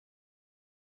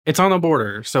It's on the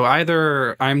border. So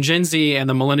either I'm Gen Z and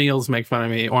the millennials make fun of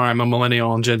me, or I'm a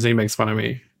millennial and Gen Z makes fun of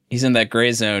me. He's in that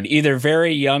gray zone, either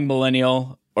very young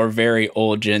millennial or very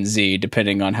old Gen Z,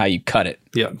 depending on how you cut it.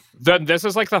 Yeah. This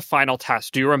is like the final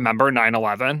test. Do you remember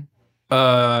 9/11?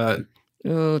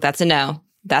 Ooh, that's a no.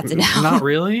 That's a no. Not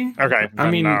really. Okay. I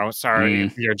mean, no,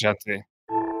 sorry. You're Gen Z.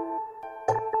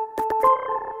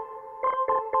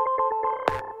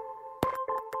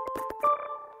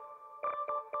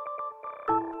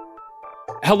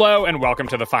 Hello and welcome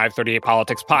to the 538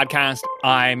 Politics Podcast.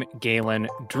 I'm Galen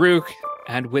Druk.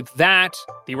 And with that,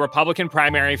 the Republican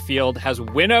primary field has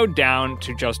winnowed down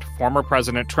to just former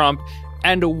President Trump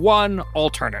and one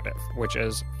alternative, which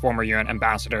is former UN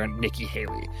Ambassador Nikki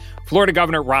Haley. Florida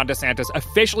Governor Ron DeSantis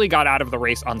officially got out of the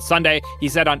race on Sunday. He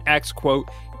said on X, quote,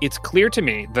 "It's clear to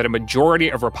me that a majority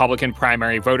of Republican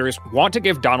primary voters want to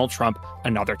give Donald Trump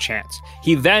another chance."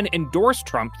 He then endorsed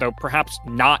Trump, though perhaps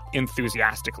not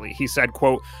enthusiastically. He said,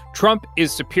 quote, "Trump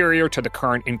is superior to the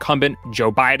current incumbent,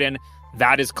 Joe Biden.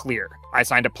 That is clear. I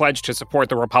signed a pledge to support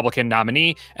the Republican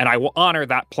nominee, and I will honor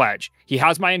that pledge. He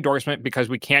has my endorsement because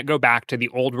we can't go back to the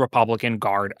old Republican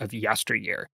guard of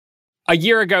yesteryear." A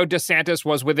year ago, DeSantis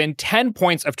was within 10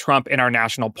 points of Trump in our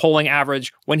national polling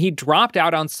average. When he dropped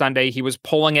out on Sunday, he was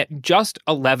polling at just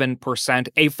 11%,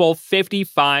 a full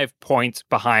 55 points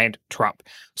behind Trump.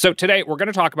 So today, we're going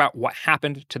to talk about what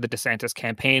happened to the DeSantis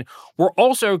campaign. We're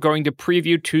also going to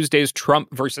preview Tuesday's Trump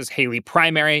versus Haley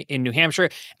primary in New Hampshire.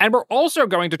 And we're also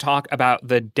going to talk about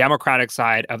the Democratic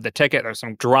side of the ticket. There's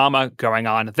some drama going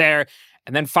on there.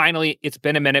 And then finally, it's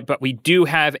been a minute, but we do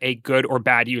have a good or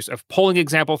bad use of polling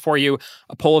example for you.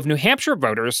 A poll of New Hampshire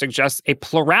voters suggests a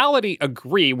plurality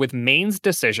agree with Maine's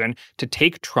decision to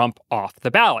take Trump off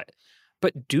the ballot.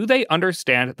 But do they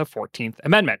understand the 14th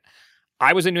Amendment?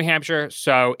 I was in New Hampshire,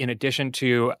 so in addition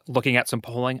to looking at some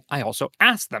polling, I also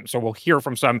asked them. So we'll hear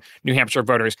from some New Hampshire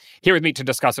voters. Here with me to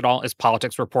discuss it all is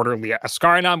politics reporter Leah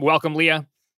Askarinam. Welcome, Leah.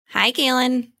 Hi,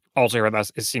 Galen. Also here with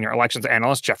us is senior elections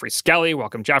analyst Jeffrey Skelly.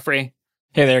 Welcome, Jeffrey.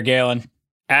 Hey there, Galen.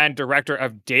 And Director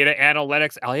of Data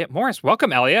Analytics, Elliot Morris.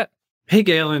 Welcome, Elliot. Hey,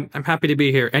 Galen. I'm happy to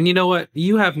be here. And you know what?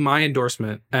 You have my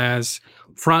endorsement as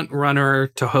front runner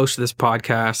to host this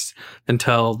podcast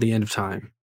until the end of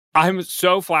time. I'm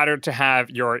so flattered to have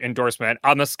your endorsement.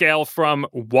 On the scale from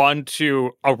 1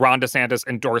 to a Ron DeSantis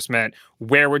endorsement,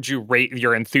 where would you rate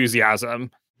your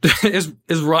enthusiasm? Is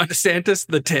Ron DeSantis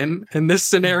the 10 in this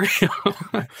scenario?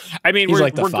 I mean,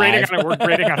 we're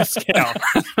grading on a scale.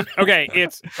 Okay.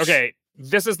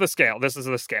 This is the scale.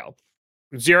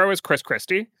 0 is Chris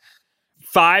Christie.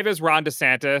 5 is Ron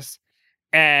DeSantis.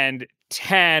 And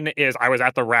 10 is, I was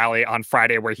at the rally on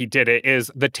Friday where he did it,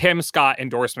 is the Tim Scott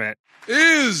endorsement.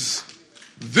 Is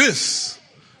this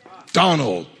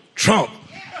Donald Trump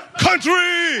country?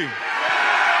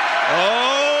 Oh,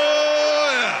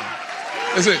 yeah.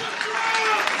 Listen,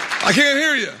 I can't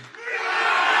hear you.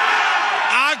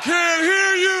 I can't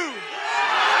hear you.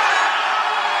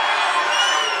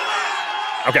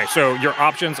 Okay, so your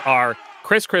options are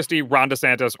Chris Christie, Ron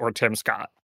DeSantis, or Tim Scott.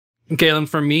 Galen,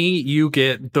 for me, you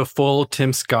get the full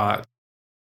Tim Scott.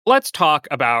 Let's talk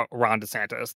about Ron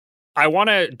DeSantis. I want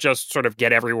to just sort of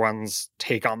get everyone's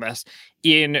take on this.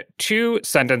 In 2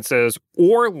 sentences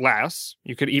or less,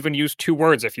 you could even use 2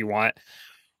 words if you want,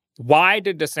 why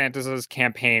did DeSantis'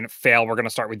 campaign fail? We're going to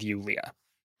start with you, Leah.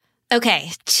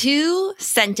 Okay, 2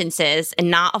 sentences and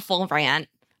not a full rant.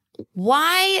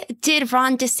 Why did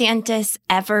Ron DeSantis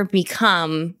ever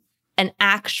become an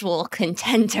actual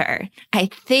contender? I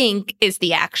think is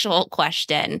the actual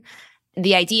question.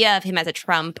 The idea of him as a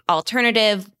Trump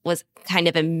alternative was kind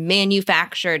of a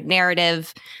manufactured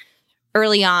narrative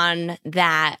early on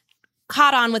that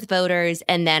caught on with voters.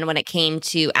 And then when it came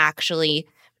to actually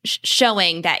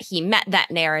showing that he met that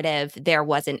narrative, there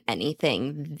wasn't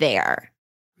anything there.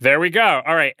 There we go.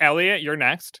 All right, Elliot, you're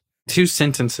next. 2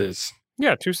 sentences.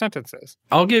 Yeah, 2 sentences.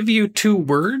 I'll give you 2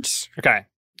 words. Okay.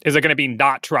 Is it going to be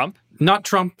not Trump? Not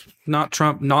Trump,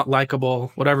 not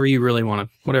likable, whatever you want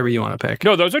to pick.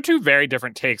 No, those are 2 very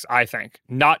different takes, I think.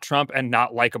 Not Trump and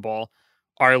not likable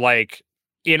are like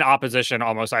in opposition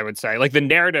almost, I would say. Like the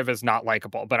narrative is not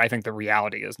likable, but I think the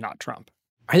reality is not Trump.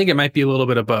 I think it might be a little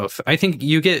bit of both. I think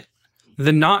you get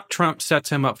the not Trump sets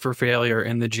him up for failure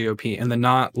in the GOP, and the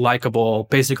not likable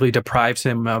basically deprives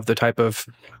him of the type of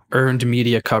earned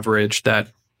media coverage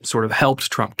that sort of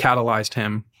helped Trump, catalyzed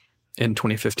him in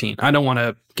 2015. I don't want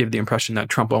to give the impression that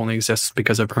Trump only exists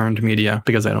because of earned media,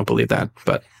 because I don't believe that.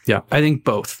 But yeah, I think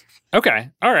both. Okay.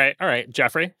 All right.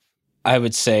 Jeffrey? I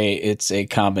would say it's a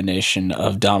combination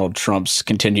of Donald Trump's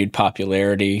continued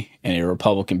popularity and a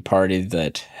Republican Party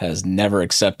that has never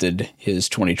accepted his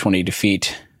 2020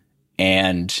 defeat,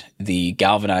 and the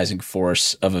galvanizing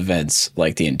force of events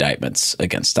like the indictments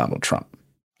against Donald Trump.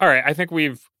 All right, I think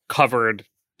we've covered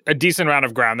a decent amount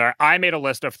of ground there. I made a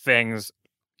list of things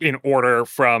in order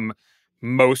from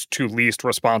most to least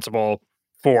responsible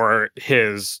for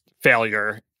his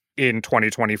failure in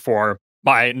 2024.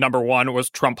 My number 1 was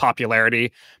Trump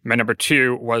popularity. My number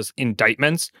 2 was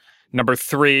indictments. Number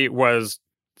 3 was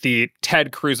the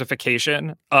Ted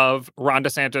crucifixion of Ron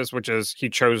DeSantis, which is he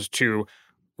chose to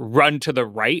run to the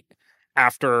right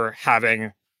after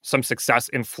having some success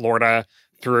in Florida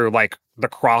through like the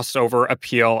crossover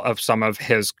appeal of some of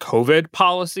his COVID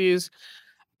policies.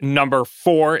 Number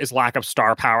 4 is lack of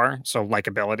star power, so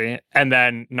likability. And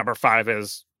then number 5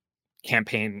 is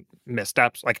campaign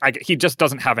missteps. He just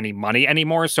doesn't have any money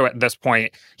anymore. So at this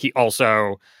point, he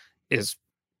also is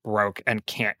broke and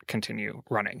can't continue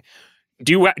running.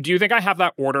 Do you think I have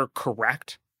that order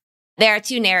correct? There are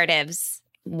 2 narratives,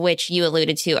 which you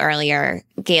alluded to earlier,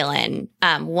 Galen.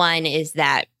 One is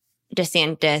that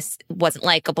DeSantis wasn't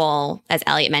likable, as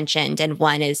Elliot mentioned, and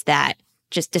one is that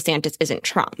just DeSantis isn't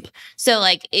Trump. So,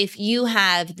 like, if you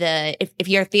have if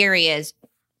your theory is,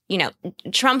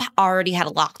 Trump already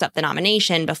had locked up the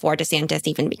nomination before DeSantis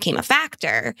even became a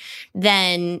factor,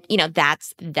 then,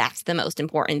 that's the most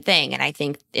important thing. And I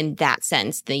think in that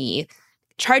sense, the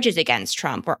charges against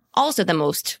Trump were also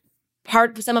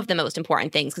some of the most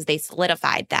important things because they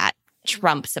solidified that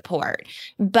Trump support.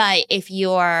 But if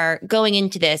you're going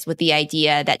into this with the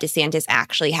idea that DeSantis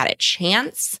actually had a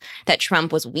chance, that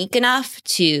Trump was weak enough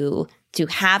to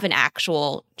have an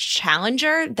actual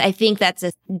challenger, I think that's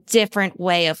a different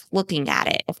way of looking at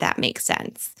it, if that makes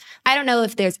sense. I don't know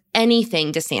if there's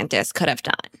anything DeSantis could have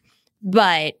done,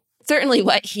 but certainly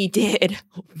what he did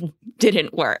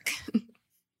didn't work.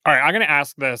 All right, I'm going to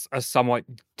ask this a somewhat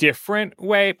different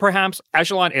way, perhaps.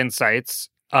 Echelon Insights,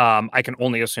 I can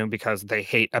only assume because they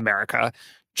hate America,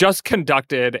 just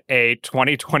conducted a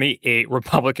 2028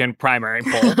 Republican primary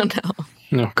poll. Oh, no.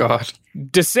 Oh, God.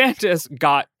 DeSantis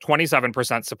got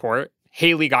 27% support.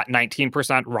 Haley got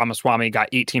 19%. Ramaswamy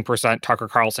got 18%. Tucker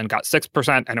Carlson got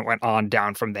 6%. And it went on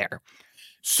down from there.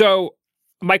 So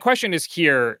my question is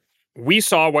here. We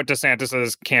saw what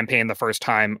DeSantis's campaign the first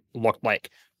time looked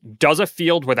like. Does a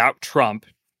field without Trump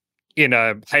in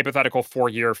a hypothetical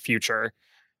 4-year future,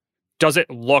 does it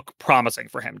look promising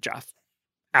for him, Jeff,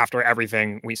 after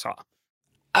everything we saw?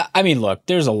 I mean, look,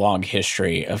 there's a long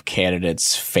history of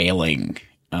candidates failing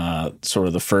sort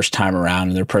of the first time around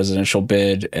in their presidential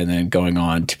bid and then going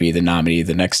on to be the nominee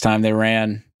the next time they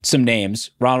ran. Some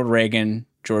names: Ronald Reagan,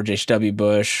 George H.W.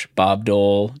 Bush, Bob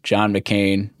Dole, John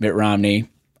McCain, Mitt Romney,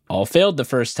 all failed the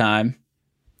first time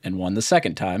and won the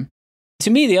second time. To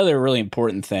me, the other really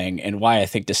important thing, and why I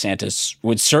think DeSantis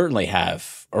would certainly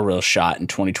have a real shot in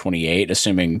 2028,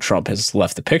 assuming Trump has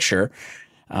left the picture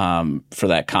for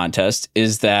that contest,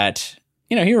 is that,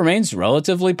 he remains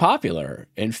relatively popular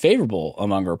and favorable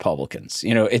among Republicans.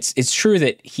 It's true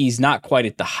that he's not quite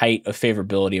at the height of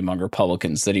favorability among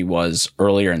Republicans that he was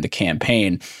earlier in the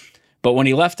campaign. But when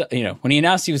he left, when he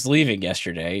announced he was leaving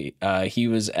yesterday, he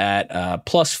was at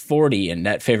plus 40 in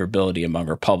net favorability among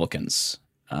Republicans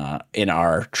in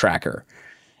our tracker.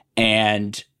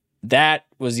 And that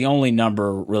was the only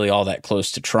number really all that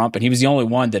close to Trump. And he was the only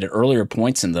one that at earlier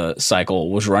points in the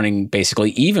cycle was running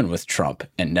basically even with Trump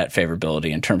in net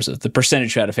favorability in terms of the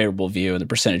percentage who had a favorable view and the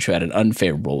percentage who had an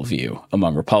unfavorable view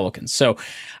among Republicans. So,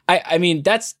 I mean,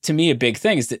 that's to me a big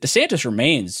thing, is that DeSantis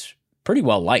remains pretty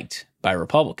well liked by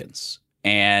Republicans.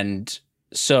 And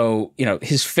so,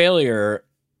 his failure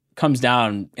comes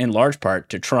down in large part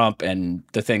to Trump and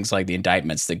the things like the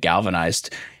indictments that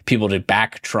galvanized people to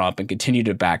back Trump and continue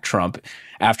to back Trump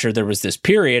after there was this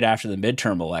period after the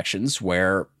midterm elections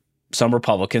where some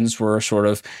Republicans were sort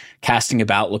of casting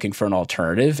about looking for an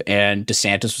alternative. And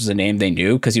DeSantis was a name they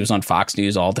knew because he was on Fox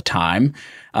News all the time.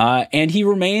 And he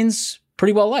remains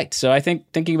pretty well liked. So I think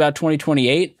thinking about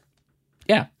 2028,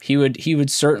 yeah, he would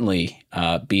certainly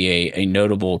be a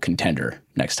notable contender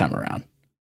next time around.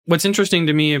 What's interesting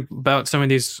to me about some of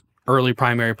these early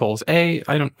primary polls, it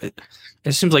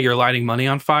seems like you're lighting money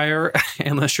on fire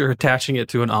unless you're attaching it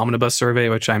to an omnibus survey,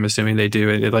 which I'm assuming they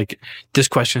do. This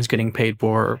question is getting paid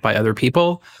for by other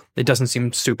people. It doesn't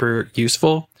seem super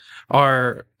useful. That's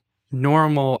our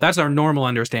normal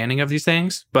understanding of these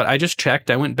things. But I just checked.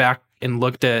 I went back and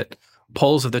looked at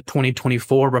polls of the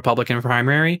 2024 Republican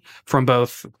primary from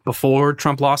both before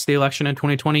Trump lost the election in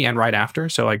 2020 and right after.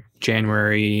 So like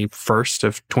January 1st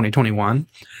of 2021.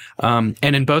 And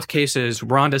in both cases,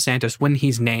 Ron DeSantis, when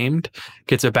he's named,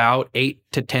 gets about 8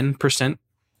 to 10%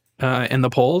 in the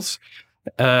polls.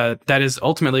 That is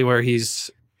ultimately where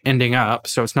he's ending up.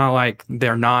 So it's not like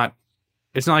they're not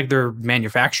it's not like they're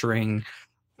manufacturing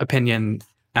opinion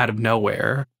out of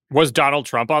nowhere. Was Donald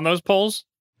Trump on those polls?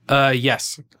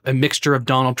 Yes, a mixture of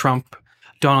Donald Trump.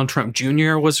 Donald Trump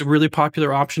Jr. was a really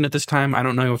popular option at this time. I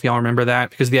don't know if y'all remember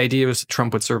that, because the idea was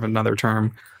Trump would serve another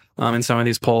term in some of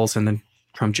these polls, and then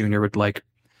Trump Jr. would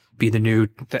be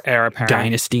the heir apparent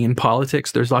dynasty in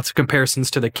politics. There's lots of comparisons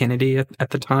to the Kennedy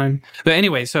at the time. But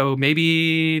anyway, so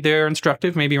maybe they're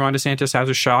instructive. Maybe Ron DeSantis has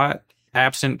a shot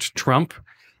absent Trump,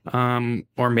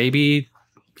 or maybe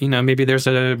there's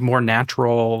a more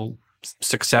natural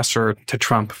successor to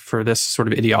Trump for this sort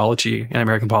of ideology in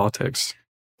American politics.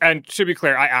 And to be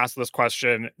clear, I asked this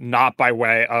question not by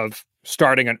way of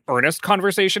starting an earnest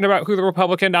conversation about who the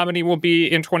Republican nominee will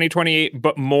be in 2028,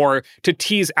 but more to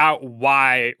tease out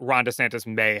why Ron DeSantis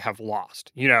may have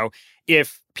lost.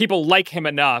 If people like him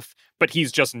enough, but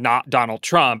he's just not Donald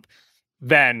Trump,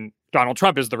 then Donald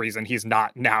Trump is the reason he's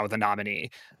not now the nominee.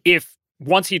 If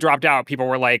once he dropped out, people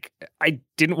were like, I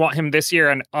didn't want him this year,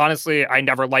 and honestly, I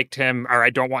never liked him, or I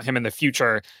don't want him in the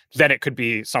future, then it could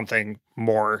be something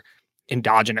more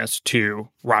endogenous to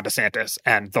Ron DeSantis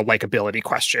and the likability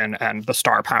question and the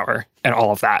star power and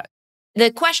all of that.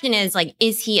 The question is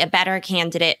he a better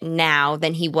candidate now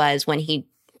than he was when he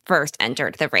first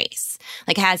entered the race?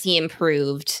 Has he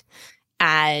improved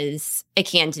as a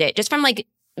candidate just from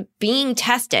being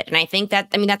tested? And I think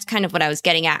that's kind of what I was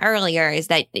getting at earlier, is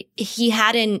that he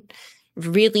hadn't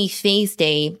really faced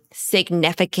a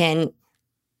significant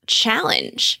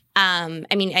challenge.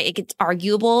 It's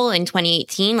arguable in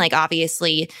 2018,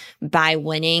 obviously by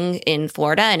winning in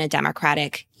Florida in a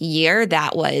Democratic year,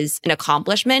 that was an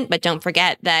accomplishment. But don't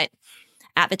forget that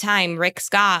at the time, Rick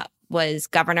Scott was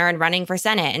governor and running for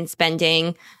Senate and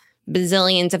spending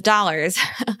bazillions of dollars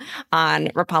on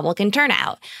Republican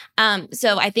turnout.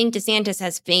 So I think DeSantis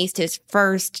has faced his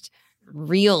first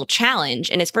real challenge.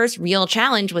 And his first real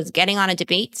challenge was getting on a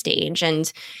debate stage and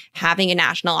having a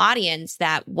national audience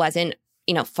that wasn't,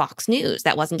 Fox News,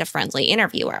 that wasn't a friendly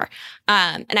interviewer.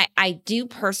 And I do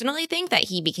personally think that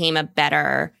he became a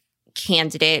better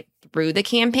candidate through the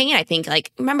campaign. I think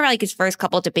remember his first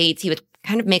couple of debates, he would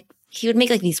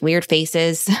make these weird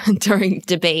faces during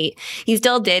debate. He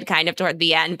still did kind of toward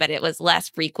the end, but it was less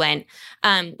frequent.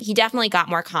 He definitely got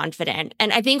more confident.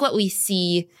 And I think what we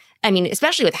see,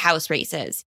 especially with House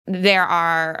races, there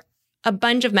are a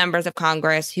bunch of members of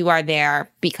Congress who are there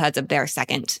because of their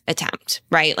second attempt,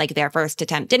 right? Their first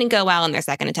attempt didn't go well and their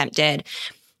second attempt did.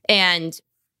 And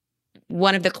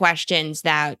one of the questions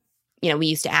that, we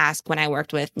used to ask when I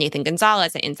worked with Nathan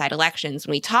Gonzalez at Inside Elections,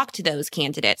 when we talked to those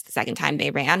candidates the second time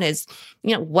they ran, is,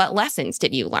 what lessons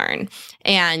did you learn?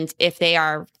 And if they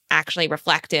are actually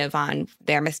reflective on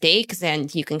their mistakes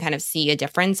and you can kind of see a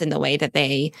difference in the way that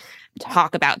they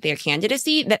talk about their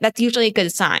candidacy, that's usually a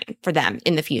good sign for them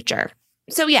in the future.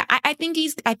 So yeah, I think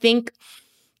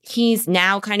he's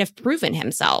now kind of proven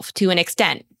himself to an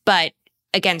extent, but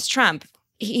against Trump,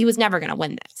 he was never going to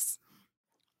win this.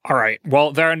 All right.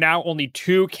 Well, there are now only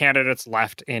 2 candidates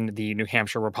left in the New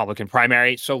Hampshire Republican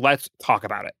primary, so let's talk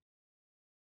about it.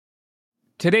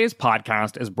 Today's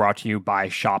podcast is brought to you by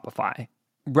Shopify.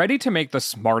 Ready to make the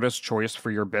smartest choice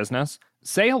for your business?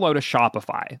 Say hello to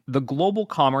Shopify, the global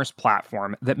commerce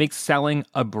platform that makes selling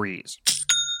a breeze.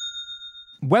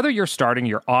 Whether you're starting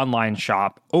your online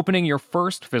shop, opening your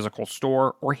first physical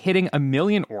store, or hitting 1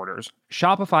 million orders,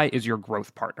 Shopify is your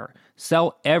growth partner.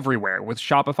 Sell everywhere with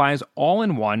Shopify's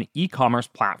all-in-one e-commerce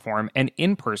platform and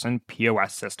in-person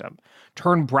POS system.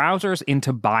 Turn browsers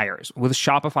into buyers with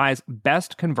Shopify's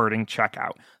best converting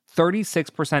checkout,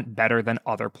 36% better than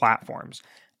other platforms.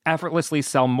 Effortlessly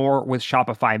sell more with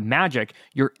Shopify Magic,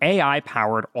 your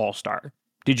AI-powered all-star.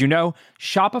 Did you know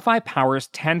Shopify powers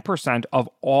 10% of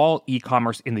all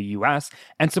e-commerce in the US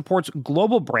and supports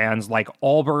global brands like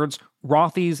Allbirds,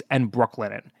 Rothy's, and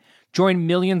Brooklinen? Join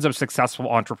millions of successful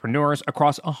entrepreneurs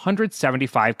across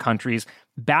 175 countries,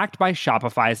 backed by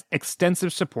Shopify's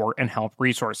extensive support and help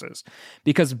resources.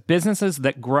 Because businesses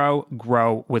that grow,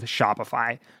 grow with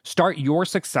Shopify. Start your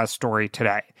success story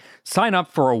today. Sign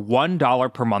up for a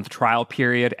 $1 per month trial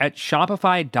period at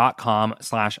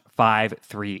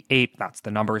shopify.com/538. That's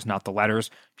the numbers, not the letters.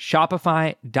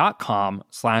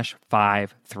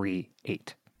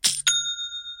 Shopify.com/538.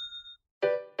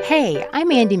 Hey,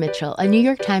 I'm Andy Mitchell, a New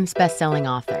York Times bestselling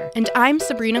author. And I'm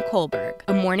Sabrina Kohlberg,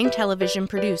 a morning television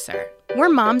producer. We're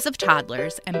moms of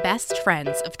toddlers and best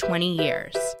friends of 20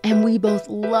 years. And we both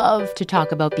love to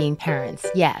talk about being parents,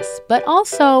 yes, but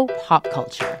also pop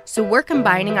culture. So we're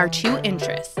combining our two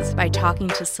interests by talking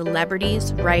to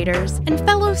celebrities, writers, and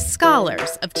fellow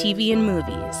scholars of TV and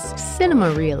movies.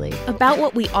 Cinema, really. About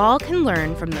what we all can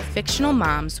learn from the fictional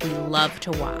moms we love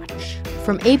to watch.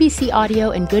 From ABC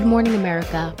Audio and Good Morning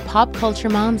America, Pop Culture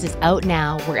Moms is out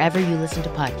now wherever you listen to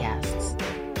podcasts.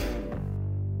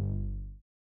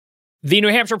 The New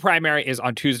Hampshire primary is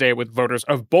on Tuesday with voters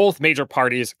of both major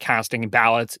parties casting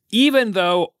ballots, even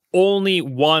though only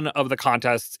one of the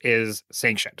contests is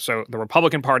sanctioned. So the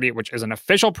Republican Party, which is an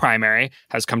official primary,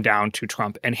 has come down to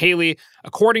Trump and Haley.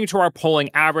 According to our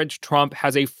polling average, Trump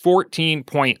has a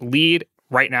 14-point lead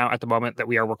right now at the moment that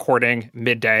we are recording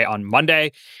midday on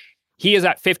Monday. He is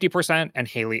at 50% and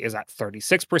Haley is at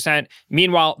 36%.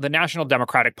 Meanwhile, the National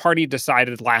Democratic Party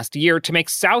decided last year to make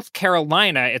South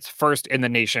Carolina its first in the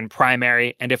nation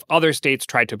primary. And if other states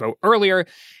tried to vote earlier,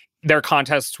 their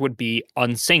contests would be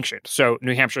unsanctioned. So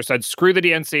New Hampshire said, screw the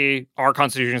DNC. Our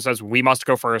Constitution says we must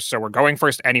go first. So we're going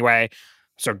first anyway.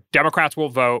 So Democrats will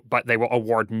vote, but they will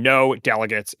award no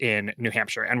delegates in New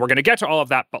Hampshire. And we're going to get to all of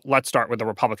that, but let's start with the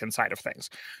Republican side of things.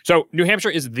 So New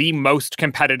Hampshire is the most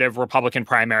competitive Republican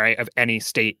primary of any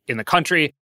state in the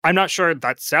country. I'm not sure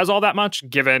that says all that much,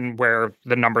 given where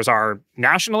the numbers are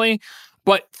nationally.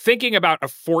 But thinking about a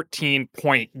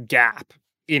 14-point gap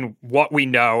in what we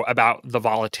know about the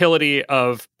volatility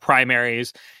of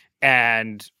primaries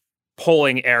and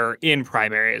polling error in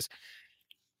primaries,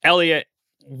 Elliot,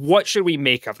 what should we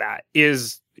make of that?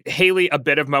 Is Haley a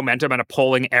bit of momentum and a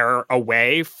polling error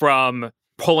away from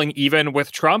pulling even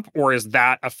with Trump, or is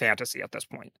that a fantasy at this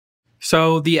point?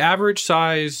 So the average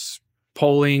size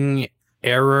polling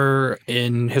error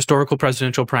in historical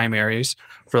presidential primaries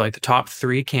for like the top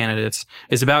three candidates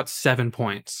is about 7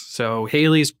 points. So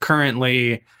Haley's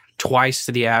currently twice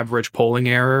the average polling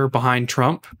error behind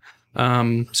Trump.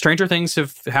 Stranger things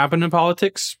have happened in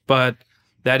politics, but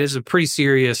that is a pretty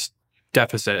serious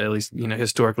deficit, at least,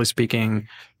 historically speaking,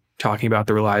 talking about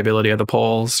the reliability of the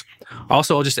polls.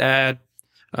 Also, I'll just add,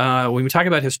 when we talk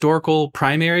about historical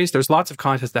primaries, there's lots of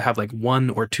contests that have like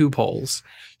 1 or 2 polls.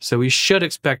 So we should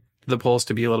expect the polls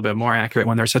to be a little bit more accurate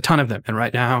when there's a ton of them. And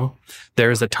right now,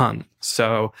 there's a ton.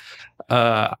 So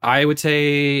I would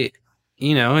say,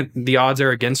 the odds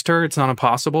are against her. It's not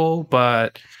impossible,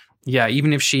 but yeah,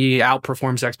 even if she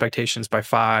outperforms expectations by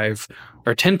 5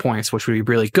 or 10 points, which would be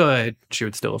really good, she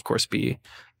would still, of course, be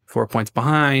 4 points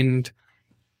behind.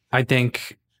 I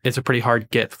think it's a pretty hard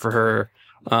get for her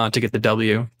to get the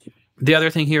W. The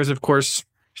other thing here is, of course,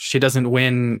 she doesn't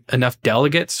win enough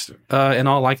delegates in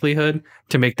all likelihood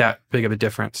to make that big of a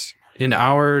difference. In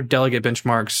our delegate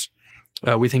benchmarks,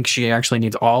 we think she actually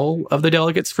needs all of the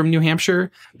delegates from New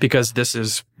Hampshire because this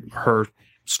is her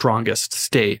strongest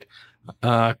state.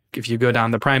 If you go down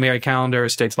the primary calendar,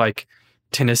 states like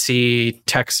Tennessee,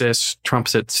 Texas,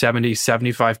 Trump's at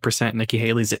 75%, Nikki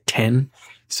Haley's at 10.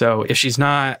 So if she's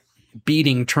not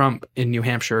beating Trump in New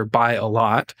Hampshire by a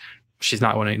lot, she's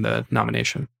not winning the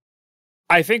nomination.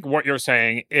 I think what you're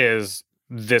saying is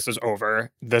this is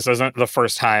over. This isn't the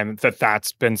first time that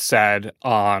that's been said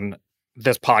on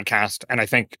this podcast. And I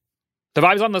think the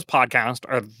vibes on this podcast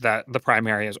are that the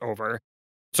primary is over.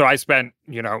 So I spent,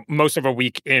 most of a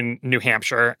week in New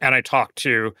Hampshire, and I talked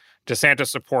to DeSantis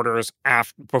supporters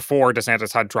before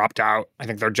DeSantis had dropped out. I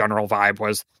think their general vibe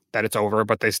was that it's over,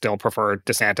 but they still prefer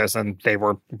DeSantis, and they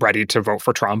were ready to vote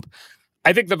for Trump.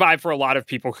 I think the vibe for a lot of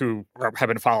people who have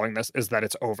been following this is that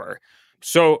it's over.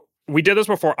 So we did this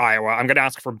before Iowa. I'm going to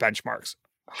ask for benchmarks.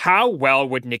 How well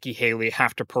would Nikki Haley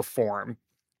have to perform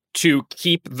to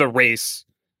keep the race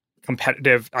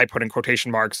competitive, I put in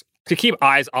quotation marks, to keep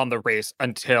eyes on the race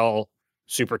until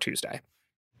Super Tuesday?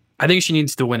 I think she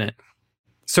needs to win it.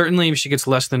 Certainly, if she gets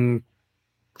less than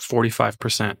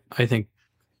 45%, I think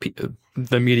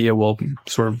the media will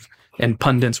and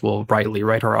pundits will rightly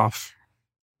write her off.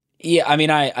 Yeah, I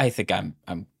mean, I think I'm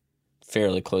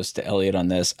fairly close to Elliot on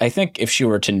this. I think if she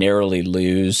were to narrowly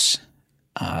lose,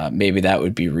 maybe that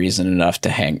would be reason enough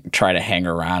to try to hang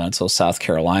around until South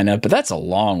Carolina. But that's a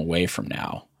long way from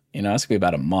now. It's going to be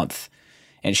about a month.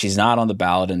 And she's not on the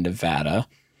ballot in Nevada.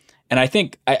 And I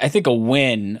think a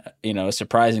win, a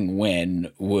surprising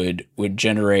win would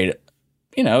generate,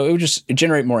 it would just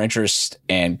generate more interest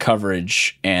and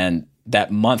coverage. And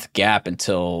that month gap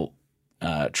until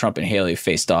Trump and Haley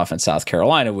faced off in South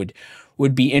Carolina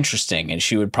would be interesting. And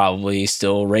she would probably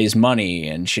still raise money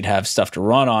and she'd have stuff to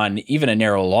run on. Even a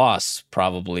narrow loss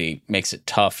probably makes it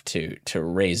tough to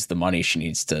raise the money she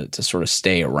needs to sort of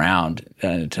stay around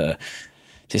and to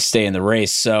stay in the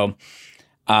race. So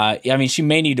I mean, she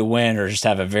may need to win or just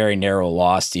have a very narrow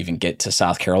loss to even get to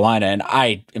South Carolina. And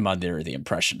I am under the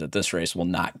impression that this race will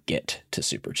not get to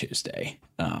Super Tuesday.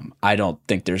 I don't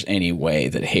think there's any way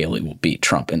that Haley will beat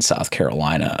Trump in South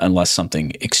Carolina unless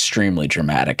something extremely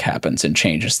dramatic happens and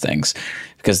changes things,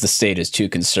 because the state is too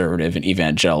conservative and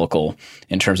evangelical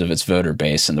in terms of its voter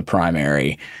base in the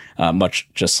primary, much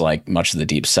of the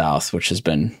Deep South, which has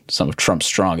been some of Trump's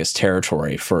strongest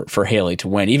territory for Haley to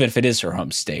win, even if it is her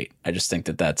home state. I just think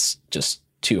that that's just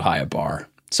too high a bar.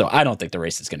 So I don't think the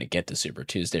race is going to get to Super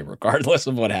Tuesday, regardless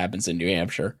of what happens in New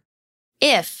Hampshire.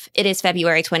 If it is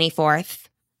February 24th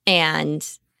and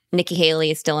Nikki Haley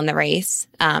is still in the race,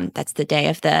 that's the day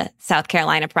of the South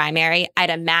Carolina primary, I'd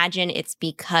imagine it's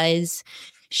because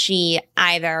she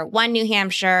either won New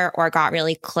Hampshire or got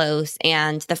really close.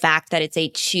 And the fact that it's a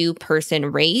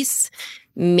two-person race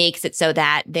makes it so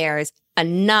that there's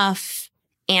enough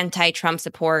anti-Trump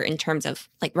support in terms of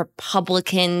like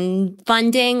Republican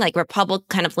funding, like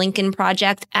kind of Lincoln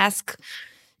Project-esque,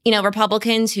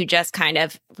 Republicans who just kind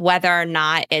of, whether or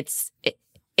not it's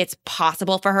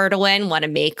possible for her to win, want to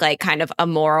make like kind of a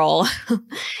moral,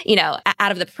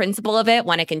 out of the principle of it,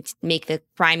 want to make the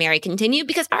primary continue.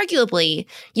 Because arguably,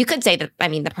 you could say that,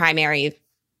 the primary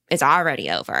is already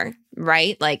over,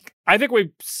 right? Like, I think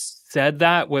we've said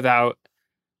that without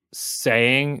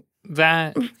saying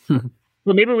that.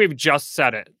 Well, maybe we've just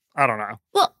said it. I don't know.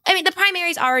 Well, the primary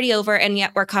is already over, and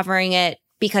yet we're covering it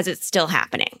because it's still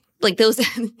happening. Like those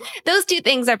two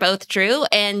things are both true,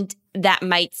 and that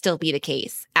might still be the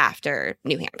case after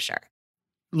New Hampshire.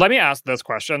 Let me ask this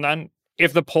question then.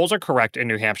 If the polls are correct in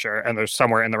New Hampshire and there's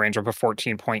somewhere in the range of a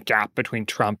 14-point gap between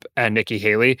Trump and Nikki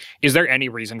Haley, is there any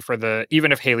reason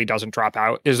even if Haley doesn't drop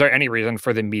out, is there any reason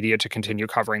for the media to continue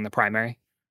covering the primary?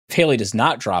 If Haley does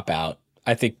not drop out,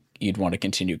 I think you'd want to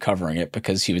continue covering it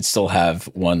because he would still have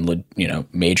one,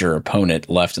 major opponent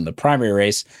left in the primary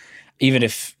race, even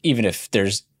if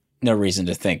there's no reason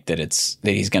to think that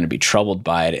he's going to be troubled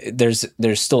by it.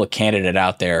 There's still a candidate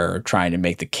out there trying to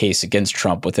make the case against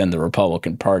Trump within the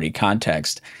Republican Party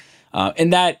context.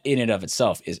 And that in and of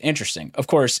itself is interesting. Of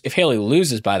course, if Haley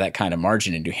loses by that kind of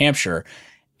margin in New Hampshire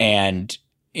and,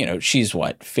 she's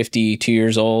 52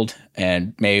 years old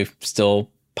and may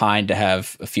still pine to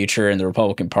have a future in the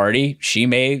Republican Party, she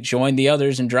may join the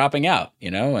others in dropping out,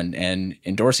 and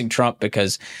endorsing Trump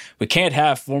because we can't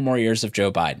have 4 more years of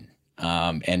Joe Biden.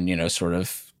 And, sort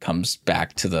of comes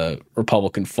back to the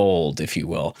Republican fold, if you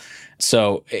will.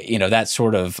 So, that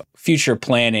sort of future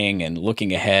planning and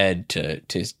looking ahead to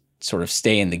sort of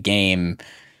stay in the game,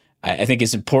 I think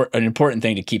is an important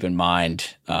thing to keep in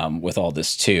mind with all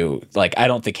this, too. Like, I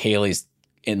don't think Haley's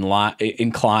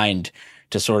inclined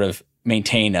to sort of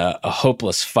maintain a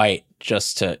hopeless fight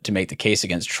just to make the case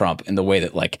against Trump in the way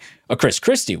that, like, a Chris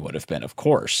Christie would have been, of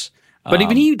course. But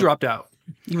even he dropped out.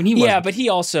 Even he wasn't. But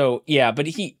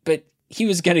he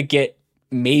was going to get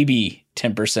maybe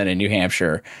 10% in New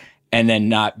Hampshire and then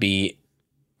not be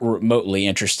remotely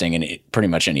interesting in pretty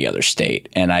much any other state.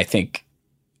 And I think,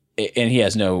 and he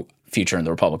has no future in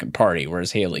the Republican Party,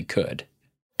 whereas Haley could.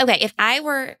 Okay, if I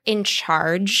were in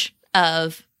charge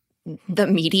of the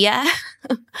media,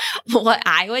 what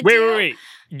I would do... Wait.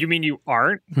 You mean you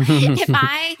aren't? If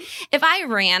I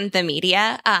ran the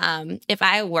media, if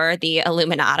I were the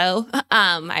Illuminato,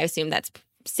 I assume that's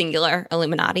singular,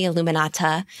 Illuminati,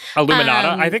 Illuminata.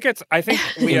 Illuminata? I think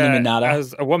we Illuminata.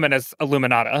 As a woman as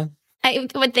Illuminata. I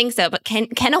would think so, but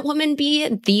can a woman be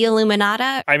the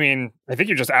Illuminata? I think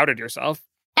you just outed yourself.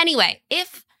 Anyway,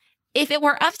 if it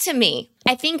were up to me,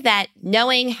 I think that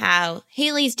knowing how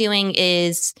Haley's doing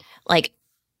is like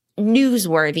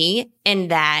newsworthy, in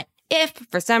that if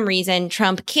for some reason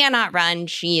Trump cannot run,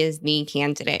 she is the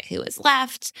candidate who is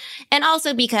left. And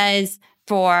also because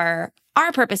for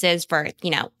our purposes, for,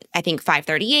 I think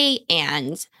 538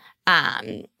 and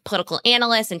political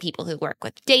analysts and people who work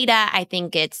with data, I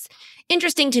think it's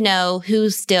interesting to know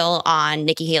who's still on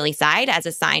Nikki Haley's side as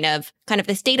a sign of kind of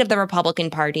the state of the Republican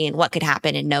Party and what could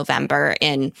happen in November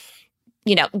in,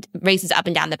 races up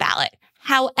and down the ballot.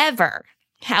 However,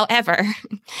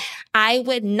 I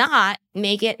would not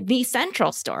make it the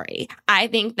central story. I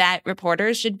think that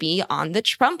reporters should be on the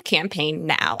Trump campaign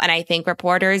now. And I think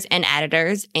reporters and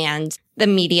editors and the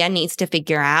media needs to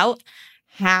figure out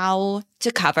how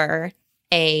to cover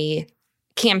a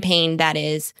campaign that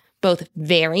is both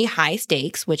very high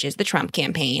stakes, which is the Trump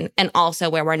campaign, and also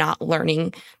where we're not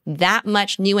learning that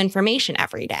much new information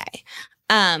every day.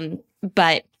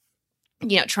 But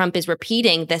Trump is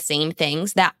repeating the same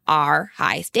things that are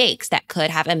high stakes that could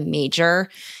have a major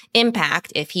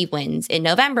impact if he wins in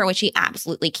November, which he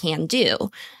absolutely can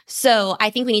do. So I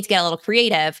think we need to get a little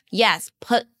creative. Yes,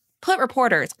 put put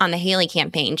reporters on the Haley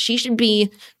campaign. She should be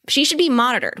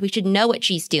monitored. We should know what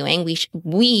she's doing.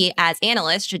 We as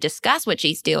analysts should discuss what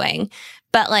she's doing.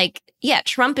 But like, yeah,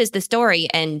 Trump is the story,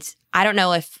 and I don't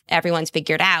know if everyone's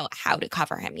figured out how to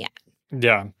cover him yet.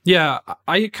 Yeah,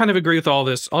 I kind of agree with all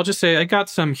this. I'll just say I got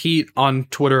some heat on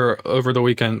Twitter over the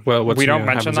weekend. Well, we don't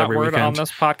mention that word on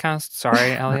this podcast.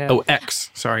 Sorry, Elliot.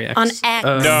 X. Sorry, X. On X.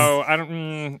 No, I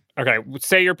don't. Okay,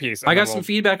 say your piece. I got some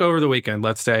feedback over the weekend,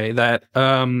 let's say, that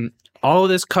all of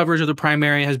this coverage of the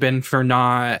primary has been for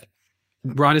not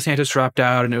Ron DeSantis dropped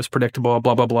out and it was predictable,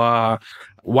 blah, blah, blah.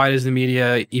 Why does the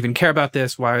media even care about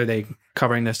this? Why are they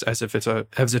covering this as if it's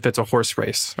a horse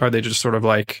race? Are they just sort of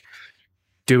like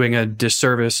doing a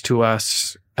disservice to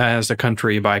us as a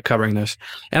country by covering this?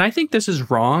 And I think this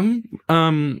is wrong.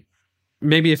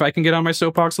 Maybe if I can get on my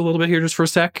soapbox a little bit here just for a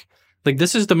sec. Like,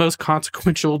 this is the most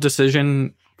consequential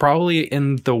decision probably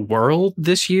in the world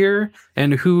this year.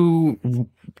 And who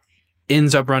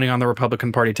ends up running on the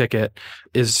Republican Party ticket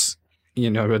is,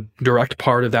 a direct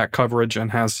part of that coverage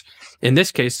and has, in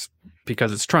this case,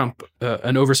 because it's Trump,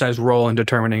 an oversized role in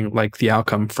determining like the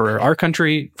outcome for our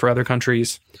country, for other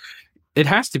countries. It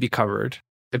has to be covered.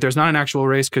 If there's not an actual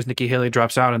race because Nikki Haley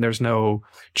drops out and there's no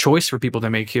choice for people to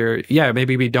make here, yeah,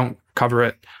 maybe we don't cover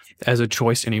it as a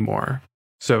choice anymore.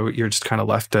 So you're just kind of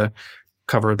left to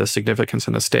cover the significance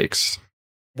and the stakes.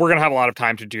 We're going to have a lot of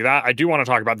time to do that. I do want to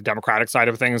talk about the Democratic side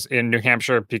of things in New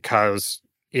Hampshire because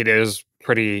it is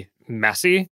pretty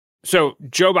messy. So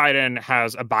Joe Biden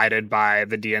has abided by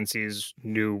the DNC's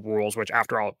new rules, which,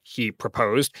 after all, he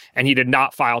proposed, and he did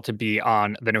not file to be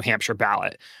on the New Hampshire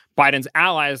ballot. Biden's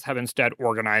allies have instead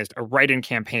organized a write-in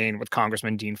campaign with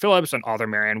Congressman Dean Phillips and author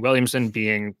Marianne Williamson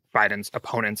being Biden's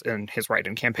opponents in his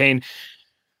write-in campaign.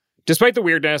 Despite the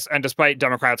weirdness and despite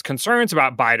Democrats' concerns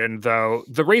about Biden, though,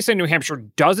 the race in New Hampshire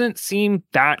doesn't seem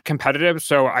that competitive.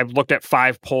 So I've looked at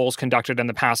 5 polls conducted in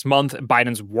the past month.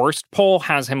 Biden's worst poll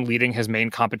has him leading his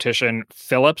main competition,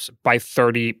 Phillips, by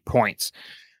 30 points.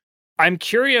 I'm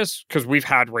curious, because we've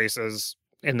had races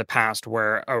in the past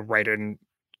where a write-in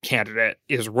candidate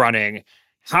is running.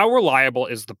 How reliable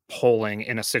is the polling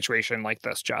in a situation like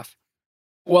this, Jeff?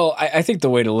 Well, I think the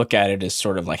way to look at it is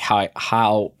sort of like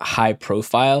how high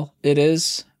profile it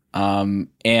is.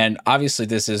 And obviously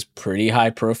this is pretty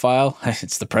high profile.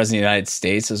 It's the president of the United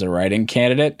States as a write-in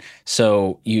candidate.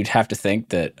 So you'd have to think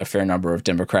that a fair number of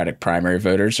Democratic primary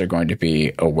voters are going to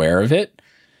be aware of it.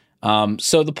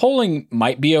 So the polling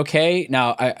might be okay.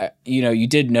 Now, you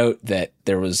did note that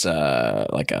there was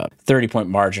like a 30-point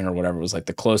margin or whatever was like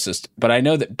the closest. But I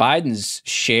know that Biden's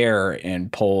share in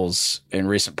polls in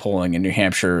recent polling in New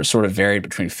Hampshire sort of varied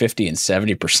between 50 and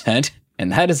 70%.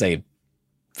 And that is a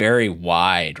very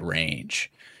wide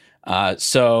range.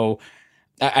 So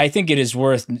I think it is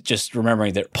worth just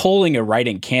remembering that polling a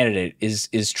write-in candidate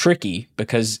is tricky,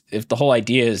 because if the whole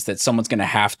idea is that someone's going to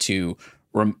have to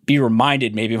be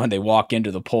reminded maybe when they walk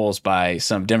into the polls by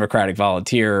some Democratic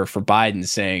volunteer for Biden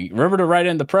saying, remember to write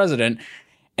in the president.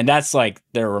 And that's like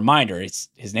their reminder.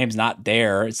 His name's not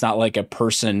there. It's not like a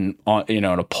person on, in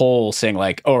a poll saying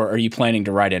like, oh, are you planning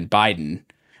to write in Biden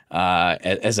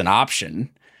as an option?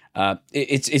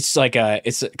 It's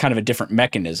kind of a different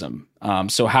mechanism.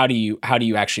 So how do you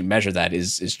actually measure that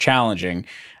is challenging.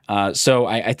 So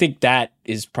I think that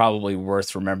is probably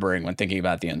worth remembering when thinking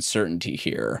about the uncertainty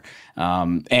here.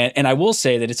 And I will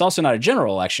say that it's also not a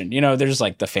general election. There's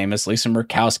like the famous Lisa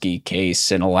Murkowski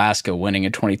case in Alaska winning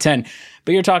in 2010,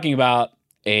 but you're talking about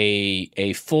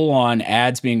a full-on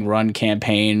ads being run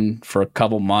campaign for a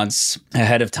couple months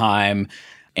ahead of time,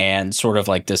 and sort of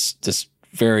like this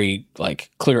very like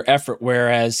clear effort.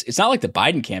 Whereas it's not like the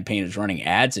Biden campaign is running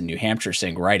ads in New Hampshire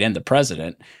saying write in the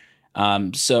president.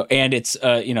 And it's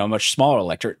a much smaller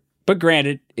electorate, but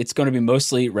granted, it's going to be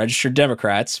mostly registered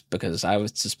Democrats, because I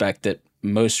would suspect that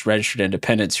most registered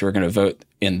independents who are going to vote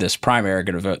in this primary are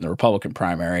going to vote in the Republican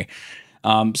primary.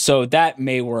 So that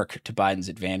may work to Biden's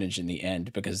advantage in the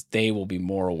end, because they will be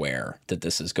more aware that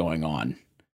this is going on.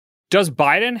 Does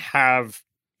Biden have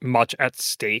much at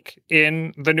stake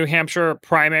in the New Hampshire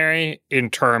primary in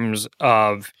terms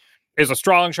of, is a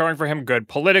strong showing for him good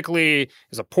politically?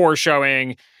 Is a poor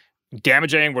showing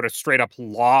damaging? Would a straight up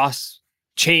loss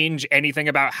change anything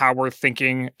about how we're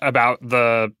thinking about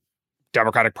the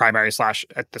Democratic primary /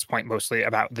 at this point mostly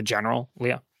about the general,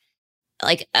 Leah?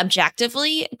 Like,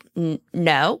 objectively,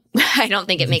 no. I don't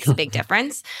think it makes a big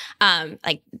difference.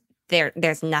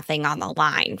 There's nothing on the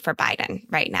line for Biden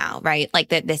right now, right? Like,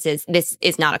 that this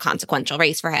is not a consequential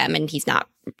race for him, and he's not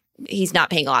he's not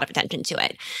paying a lot of attention to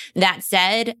it. That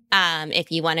said,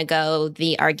 if you want to go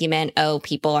the argument,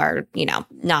 people are,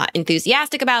 not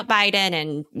enthusiastic about Biden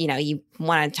and, you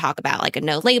want to talk about like a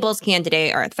no labels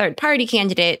candidate or a third party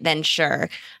candidate, then sure,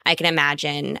 I can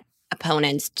imagine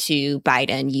opponents to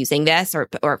Biden using this or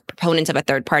proponents of a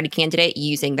third party candidate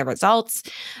using the results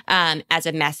as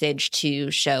a message to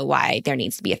show why there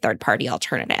needs to be a third party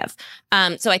alternative.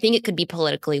 So I think it could be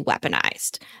politically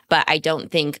weaponized, but I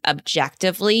don't think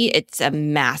objectively it's a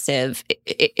massive,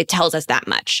 it tells us that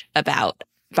much about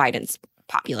Biden's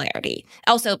popularity.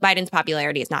 Also, Biden's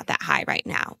popularity is not that high right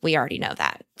now. We already know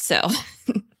that. So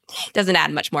it doesn't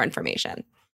add much more information.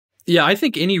 Yeah, I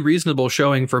think any reasonable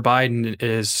showing for Biden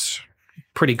is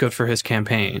pretty good for his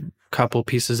campaign. Couple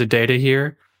pieces of data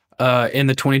here. In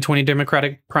the 2020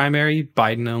 Democratic primary,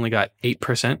 Biden only got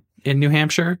 8% in New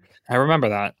Hampshire. I remember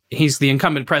that. He's the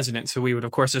incumbent president, so we would,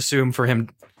 of course, assume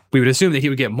that he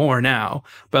would get more now.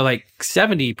 But like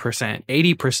 70%,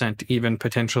 80% even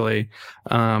potentially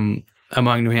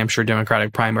among New Hampshire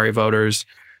Democratic primary voters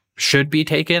should be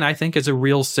taken, I think, as a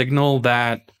real signal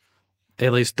that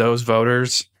at least those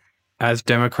voters, as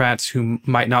Democrats who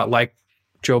might not like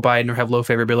Joe Biden or have low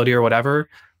favorability or whatever,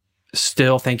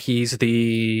 still think he's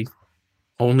the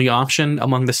only option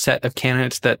among the set of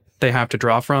candidates that they have to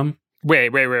draw from.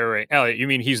 Wait. Elliot, you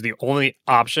mean he's the only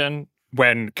option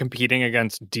when competing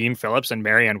against Dean Phillips and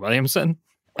Marianne Williamson?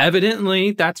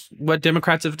 Evidently, that's what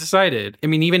Democrats have decided. I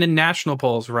mean, even in national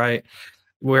polls, right,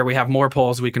 where we have more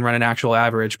polls, we can run an actual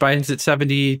average. Biden's at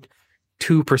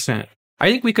 72%. I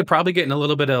think we could probably get in a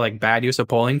little bit of like bad use of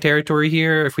polling territory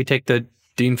here if we take the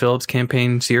Dean Phillips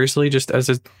campaign seriously, just as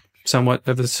a somewhat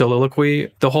of a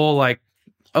soliloquy. The whole like,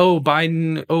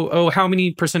 Biden, how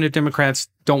many percent of Democrats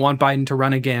don't want Biden to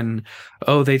run again?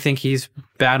 They think he's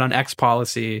bad on X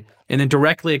policy. And then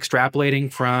directly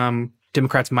extrapolating from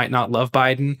Democrats might not love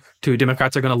Biden to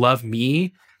Democrats are going to love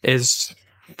me is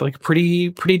like pretty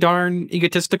darn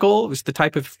egotistical. It's the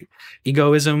type of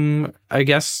egoism, I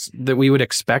guess, that we would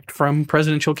expect from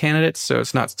presidential candidates. So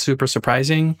it's not super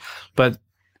surprising. But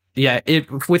yeah,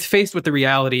 faced with the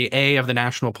reality, A, of the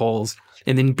national polls,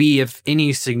 and then B, of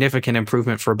any significant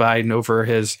improvement for Biden over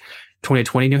his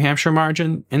 2020 New Hampshire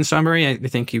margin, in summary, I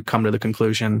think you come to the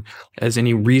conclusion, as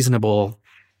any reasonable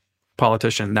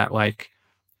politician, that like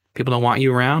people don't want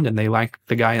you around and they like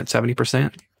the guy at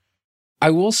 70%. I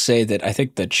will say that I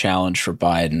think the challenge for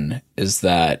Biden is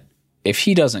that if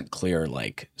he doesn't clear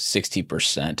like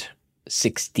 60%,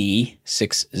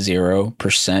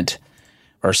 60%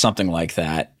 or something like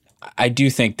that, I do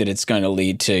think that it's going to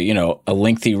lead to, a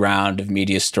lengthy round of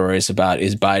media stories about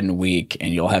is Biden weak,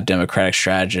 and you'll have Democratic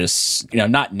strategists,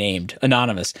 not named,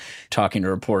 anonymous, talking to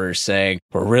reporters saying,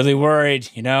 we're really worried,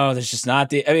 there's just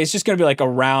not it's just going to be like a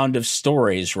round of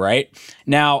stories, right?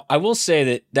 Now, I will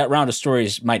say that round of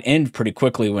stories might end pretty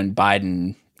quickly when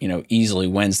Biden, easily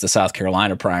wins the South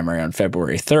Carolina primary on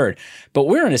February 3rd. But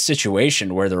we're in a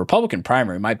situation where the Republican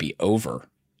primary might be over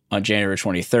on January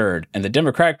 23rd, and the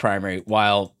Democratic primary,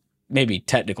 while maybe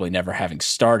technically never having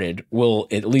started, will,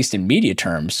 at least in media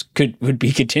terms, would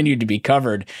be continued to be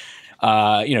covered,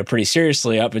 pretty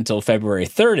seriously up until February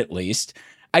 3rd, at least.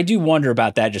 I do wonder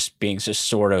about that just being just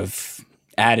sort of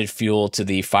added fuel to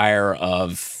the fire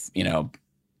of,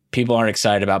 people aren't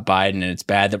excited about Biden and it's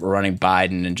bad that we're running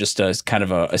Biden, and just a kind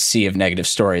of a sea of negative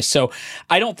stories. So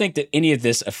I don't think that any of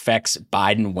this affects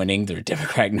Biden winning their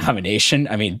Democratic nomination.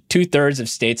 I mean, 2/3 of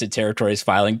states and territories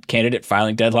candidate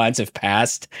filing deadlines have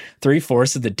passed.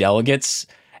 3/4 of the delegates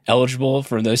eligible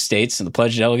from those states and the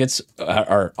pledged delegates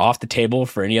are off the table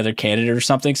for any other candidate or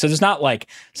something. So there's not like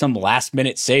some last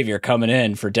minute savior coming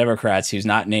in for Democrats who's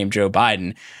not named Joe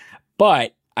Biden.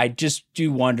 But I just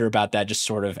do wonder about that just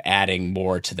sort of adding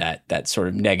more to that sort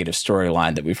of negative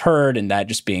storyline that we've heard, and that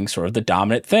just being sort of the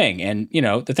dominant thing. And,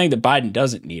 the thing that Biden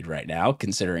doesn't need right now,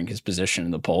 considering his position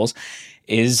in the polls,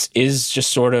 is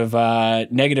just sort of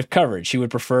negative coverage. He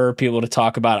would prefer people to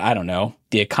talk about, I don't know,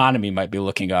 the economy might be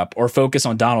looking up, or focus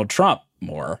on Donald Trump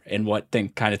more and what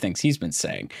kind of things he's been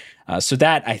saying. So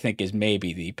that, I think, is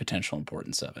maybe the potential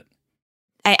importance of it.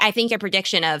 I think your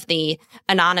prediction of the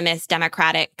anonymous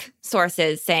Democratic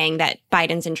sources saying that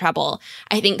Biden's in trouble,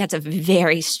 I think that's a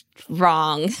very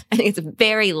strong, I think it's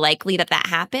very likely that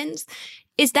happens.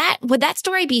 Would that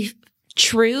story be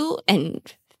true and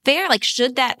fair? Like,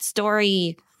 should that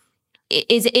story,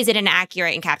 is it an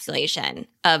accurate encapsulation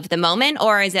of the moment?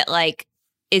 Or is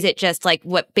it just like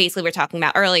what basically we were talking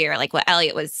about earlier, like what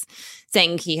Elliot was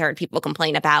saying he heard people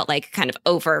complain about, like kind of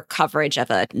over coverage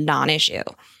of a non-issue?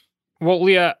 Well,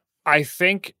 Leah, I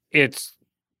think it's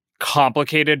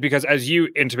complicated because, as you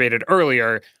intimated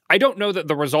earlier, I don't know that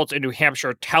the results in New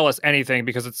Hampshire tell us anything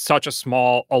because it's such a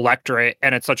small electorate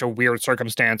and it's such a weird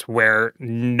circumstance where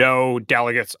no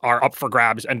delegates are up for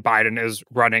grabs and Biden is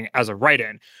running as a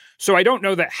write-in. So I don't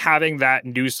know that having that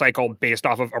news cycle based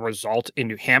off of a result in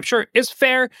New Hampshire is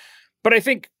fair, but I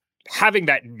think having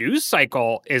that news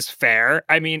cycle is fair.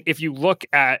 I mean, if you look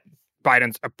at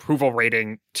Biden's approval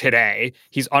rating today,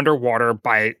 he's underwater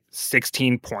by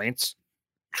 16 points.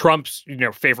 Trump's,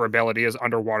 favorability is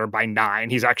underwater by 9.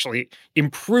 He's actually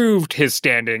improved his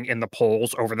standing in the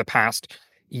polls over the past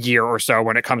year or so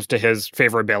when it comes to his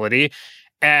favorability.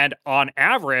 And on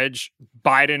average,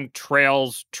 Biden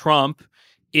trails Trump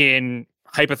in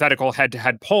hypothetical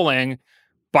head-to-head polling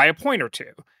by a point or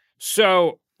two.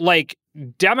 So,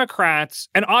 Democrats,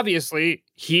 and obviously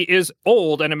he is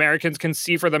old and Americans can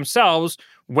see for themselves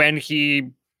when he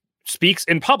speaks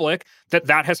in public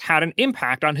that has had an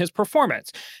impact on his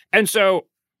performance. And so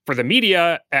for the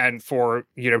media and for,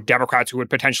 Democrats who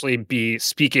would potentially be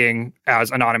speaking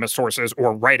as anonymous sources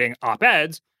or writing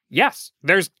op-eds, yes,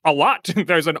 there's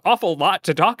an awful lot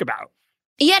to talk about.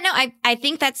 Yeah, no, I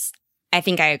think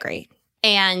I agree.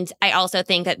 And I also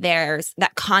think that there's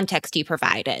that context you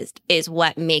provide is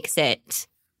what makes it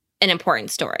an important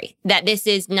story. That this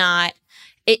is not,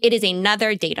 it is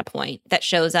another data point that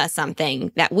shows us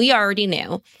something that we already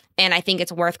knew. And I think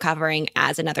it's worth covering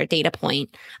as another data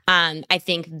point. I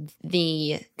think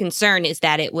the concern is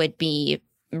that it would be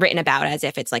written about as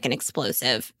if it's like an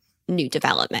explosive new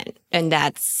development. And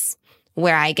that's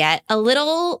where I get a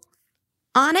little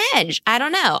on edge. I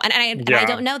don't know. And I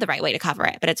don't know the right way to cover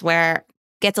it, but it's where it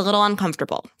gets a little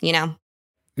uncomfortable,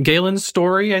 Galen's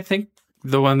story, I think,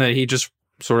 the one that he just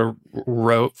sort of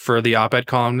wrote for the op-ed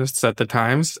columnists at the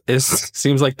Times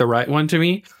seems like the right one to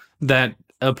me, that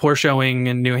a poor showing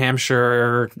in New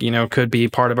Hampshire, could be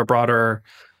part of a broader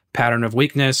pattern of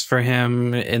weakness for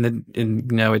him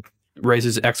it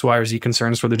raises X, Y, or Z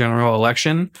concerns for the general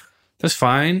election. That's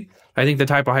fine. I think the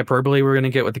type of hyperbole we're going to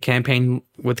get with the campaign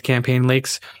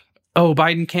leaks. Oh,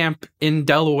 Biden camp in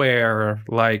Delaware,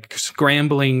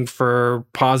 scrambling for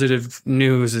positive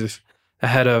news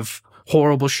ahead of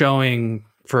horrible showing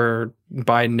for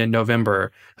Biden in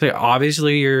November.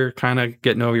 Obviously, you're kind of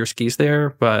getting over your skis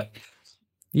there, but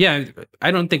yeah, I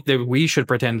don't think that we should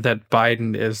pretend that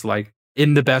Biden is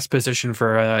in the best position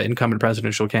for an incumbent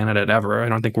presidential candidate ever. I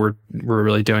don't think we're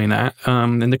really doing that.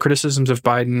 And the criticisms of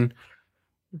Biden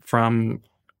from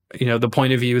the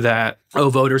point of view that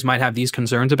voters might have these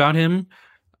concerns about him,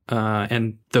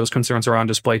 and those concerns are on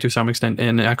display to some extent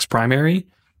in X primary.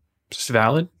 It's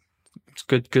valid. It's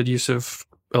good use of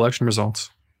election results.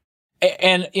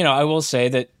 And, I will say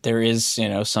that there is,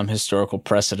 some historical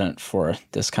precedent for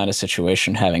this kind of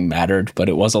situation having mattered, but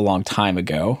it was a long time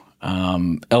ago.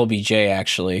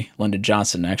 LBJ Lyndon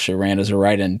Johnson actually ran as a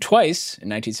write-in twice in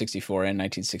 1964 and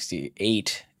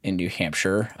 1968 in New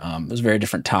Hampshire. It was a very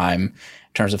different time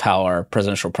in terms of how our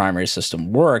presidential primary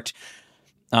system worked.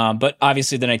 But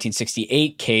obviously the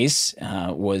 1968 case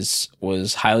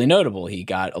was highly notable. He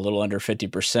got a little under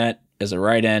 50% as a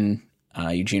write-in.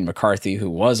 Eugene McCarthy, who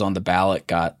was on the ballot,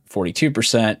 got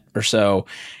 42% or so.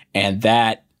 And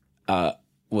that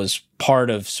was part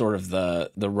of sort of the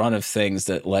run of things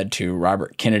that led to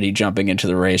Robert Kennedy jumping into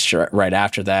the race right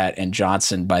after that, and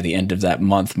Johnson, by the end of that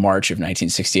month, March of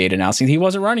 1968, announcing he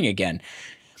wasn't running again.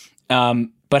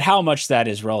 But how much that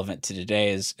is relevant to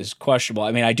today is questionable.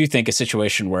 I mean, I do think a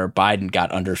situation where Biden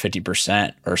got under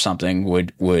 50% or something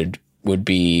would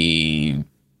be,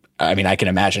 I mean, I can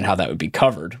imagine how that would be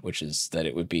covered, which is that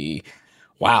it would be,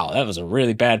 wow, that was a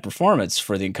really bad performance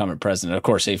for the incumbent president. Of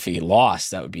course, if he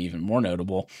lost, that would be even more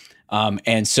notable.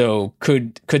 And so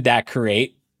could that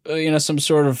create, some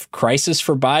sort of crisis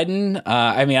for Biden?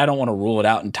 I mean, I don't want to rule it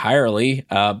out entirely,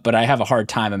 but I have a hard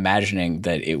time imagining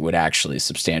that it would actually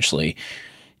substantially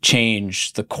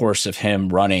change the course of him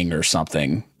running or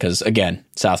something. Because again,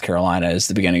 South Carolina is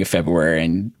the beginning of February,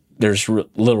 and there's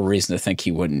little reason to think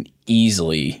he wouldn't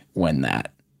easily win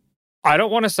that. I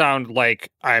don't want to sound like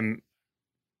I'm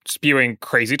spewing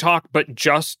crazy talk, but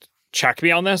just check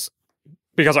me on this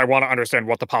because I want to understand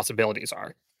what the possibilities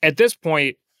are. At this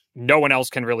point, no one else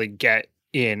can really get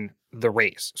in the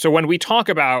race. So when we talk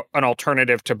about an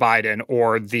alternative to Biden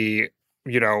or the,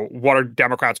 what are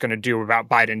Democrats going to do about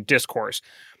Biden discourse,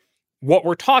 what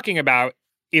we're talking about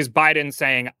is Biden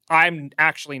saying, I'm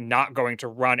actually not going to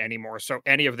run anymore. So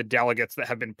any of the delegates that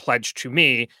have been pledged to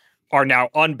me are now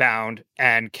unbound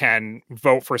and can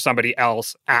vote for somebody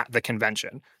else at the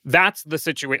convention. That's the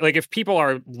situation. If people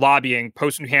are lobbying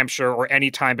post-New Hampshire or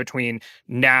any time between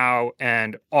now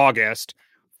and August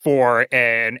for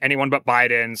an anyone but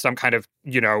Biden, some kind of,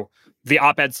 the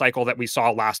op-ed cycle that we saw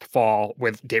last fall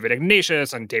with David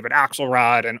Ignatius and David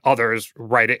Axelrod and others,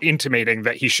 right, intimating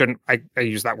that he shouldn't, I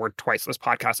used that word twice this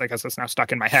podcast, I guess it's now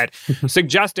stuck in my head,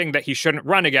 suggesting that he shouldn't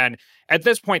run again. At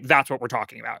this point, that's what we're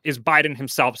talking about, is Biden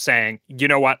himself saying, you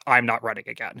know what, I'm not running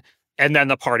again. And then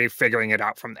the party figuring it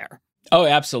out from there. Oh,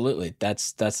 absolutely.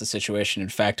 That's the situation. In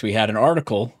fact, we had an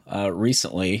article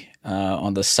recently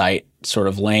on the site sort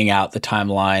of laying out the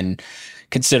timeline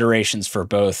considerations for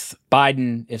both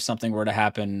Biden, if something were to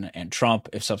happen, and Trump,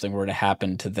 if something were to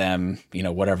happen to them,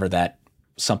 whatever that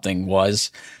something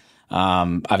was.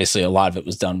 Obviously, a lot of it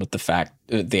was done with the fact,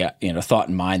 thought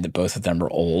in mind that both of them are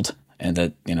old and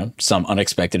that, some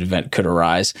unexpected event could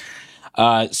arise.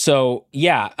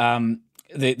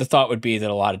 The thought would be that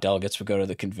a lot of delegates would go to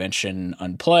the convention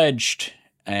unpledged,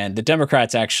 and the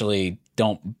Democrats actually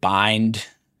don't bind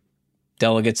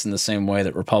delegates in the same way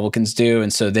that Republicans do.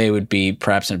 And so they would be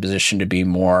perhaps in a position to be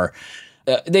more,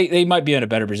 they might be in a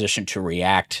better position to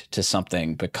react to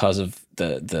something because of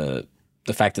the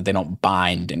fact that they don't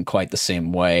bind in quite the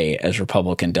same way as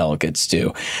Republican delegates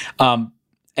do.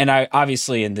 And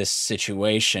obviously in this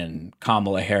situation,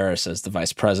 Kamala Harris as the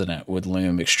vice president would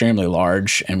loom extremely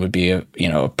large and would be a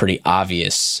pretty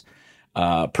obvious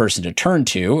person to turn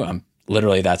to.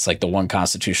 Literally, that's like the one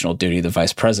constitutional duty of the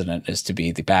vice president is to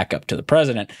be the backup to the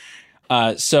president.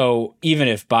 So even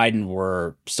if Biden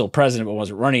were still president but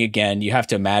wasn't running again, you have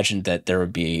to imagine that there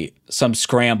would be some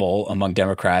scramble among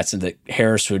Democrats and that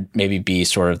Harris would maybe be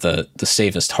sort of the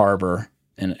safest harbor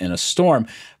in a storm.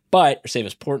 Or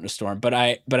safest port in a storm. But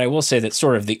I will say that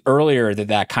sort of the earlier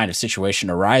that kind of situation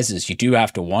arises, you do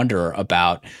have to wonder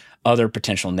about other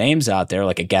potential names out there,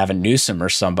 like a Gavin Newsom or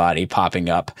somebody popping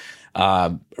up,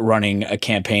 running a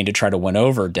campaign to try to win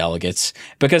over delegates.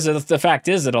 Because the fact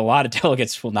is that a lot of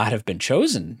delegates will not have been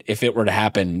chosen if it were to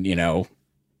happen,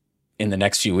 in the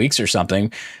next few weeks or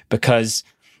something, because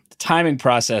the timing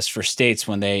process for states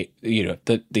when they,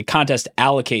 the contest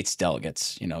allocates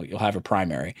delegates, you'll have a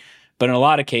primary. But in a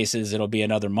lot of cases, it'll be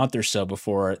another month or so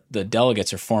before the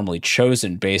delegates are formally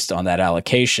chosen based on that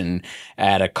allocation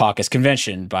at a caucus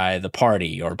convention by the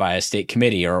party or by a state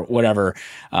committee or whatever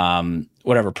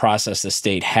process the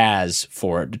state has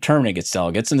for determining its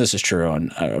delegates. And this is true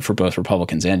for both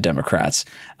Republicans and Democrats,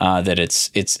 that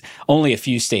it's only a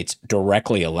few states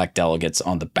directly elect delegates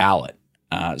on the ballot.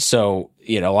 So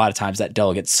a lot of times that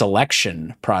delegate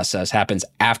selection process happens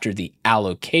after the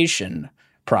allocation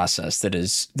process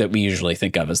that we usually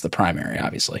think of as the primary,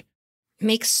 obviously.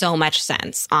 Makes so much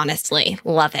sense, honestly.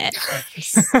 Love it.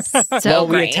 So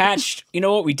we attached,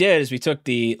 what we did is we took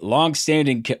the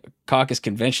long-standing caucus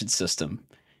convention system,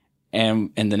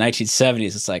 and in the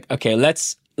 1970s, it's like, okay,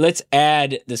 let's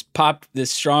add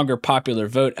this stronger popular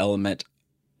vote element,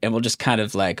 and we'll just kind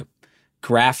of like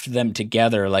graft them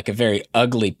together like a very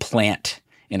ugly plant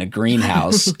in a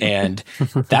greenhouse. And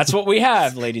that's what we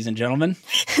have, ladies and gentlemen.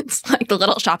 It's like the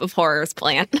Little Shop of Horrors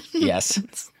plant.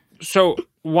 Yes. So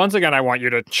once again, I want you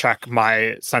to check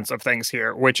my sense of things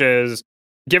here, which is,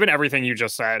 given everything you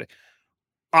just said,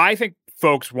 I think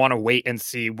folks want to wait and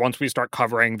see, once we start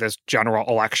covering this general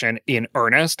election in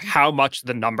earnest, how much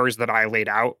the numbers that I laid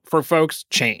out for folks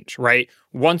change, right?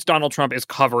 Once Donald Trump is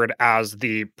covered as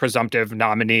the presumptive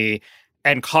nominee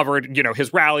and covered,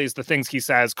 his rallies, the things he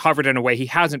says, covered in a way he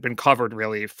hasn't been covered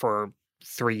really for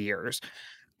 3 years.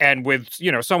 And with,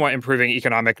 somewhat improving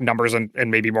economic numbers and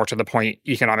maybe more to the point,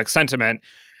 economic sentiment,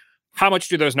 how much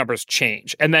do those numbers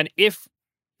change? And then if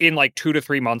in like 2 to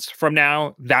 3 months from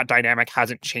now, that dynamic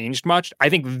hasn't changed much, I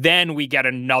think then we get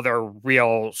another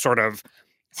real sort of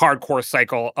hardcore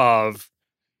cycle of,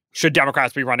 should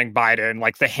Democrats be running Biden,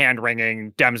 like the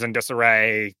hand-wringing, Dems in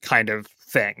disarray kind of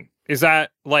thing. Is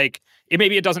that like,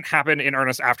 maybe it doesn't happen in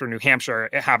earnest after New Hampshire.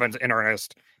 It happens in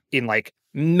earnest in like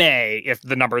May if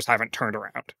the numbers haven't turned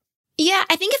around. Yeah,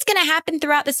 I think it's going to happen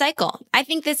throughout the cycle. I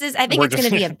think it's going to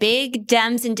be a big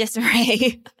Dems in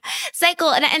disarray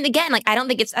cycle. And again, like, I don't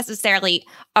think it's necessarily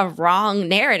a wrong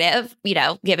narrative,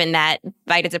 given that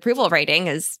Biden's approval rating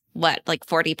is like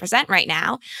 40% right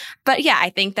now. But yeah, I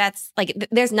think that's like,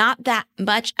 there's not that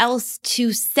much else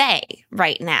to say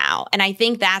right now. And I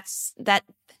think that's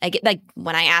like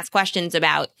when I ask questions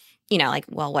about,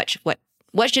 well,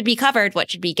 what should be covered,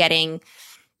 what should be getting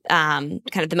kind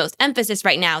of the most emphasis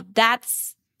right now,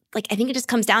 that's like, I think it just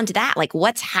comes down to that, like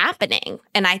what's happening.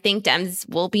 And I think Dems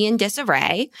will be in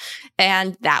disarray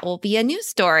and that will be a news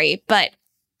story. But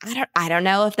I don't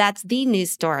know if that's the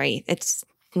news story.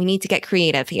 We need to get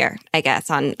creative here, I guess,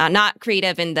 on not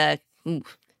creative in the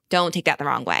Don't take that the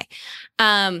wrong way.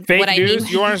 Fake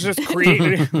news? You want to just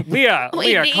create... Leah,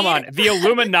 come on. The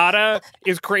Illuminati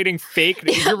is creating fake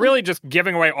news. You're really just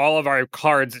giving away all of our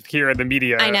cards here in the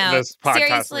media. I know. This podcast,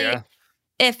 Seriously, Leah.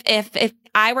 If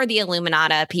I were the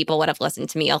Illuminati, people would have listened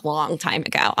to me a long time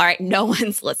ago. All right, no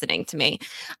one's listening to me.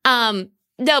 No,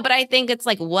 but I think it's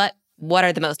like, what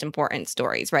are the most important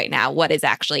stories right now? What is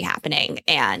actually happening?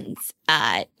 And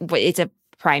it's a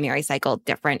primary cycle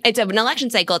different. It's an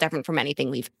election cycle different from anything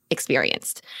we've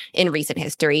experienced in recent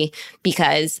history,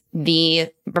 because the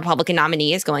Republican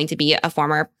nominee is going to be a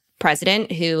former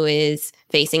president who is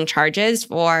facing charges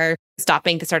for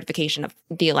stopping the certification of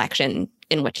the election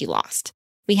in which he lost.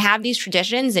 We have these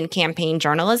traditions in campaign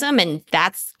journalism, and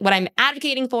that's what I'm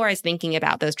advocating for, is thinking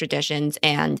about those traditions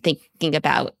and thinking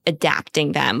about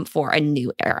adapting them for a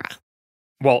new era.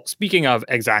 Well, speaking of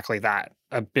exactly that,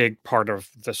 a big part of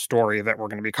the story that we're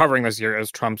going to be covering this year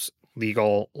is Trump's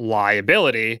legal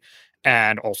liability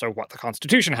and also what the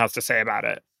Constitution has to say about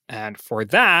it. And for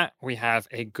that, we have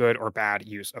a good or bad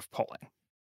use of polling.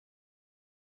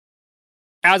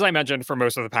 As I mentioned, for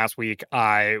most of the past week,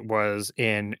 I was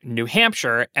in New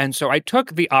Hampshire, and so I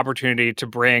took the opportunity to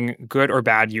bring good or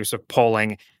bad use of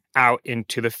polling out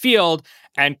into the field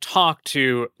and talk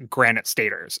to Granite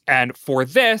Staters. And for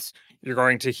this, you're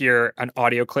going to hear an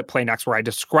audio clip play next where I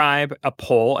describe a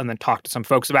poll and then talk to some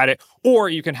folks about it. Or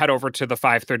you can head over to the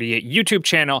 538 YouTube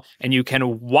channel and you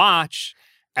can watch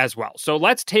as well. So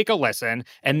let's take a listen,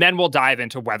 and then we'll dive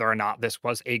into whether or not this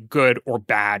was a good or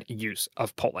bad use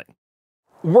of polling.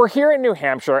 We're here in New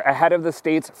Hampshire ahead of the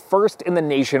state's first in the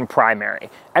nation primary,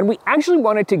 and we actually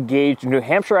wanted to gauge New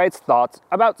Hampshireites' thoughts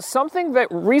about something that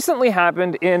recently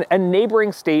happened in a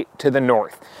neighboring state to the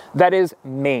north, that is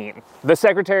Maine. The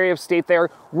Secretary of State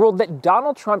there ruled that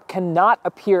Donald Trump cannot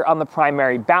appear on the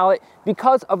primary ballot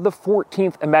because of the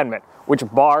 14th Amendment, which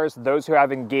bars those who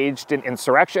have engaged in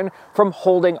insurrection from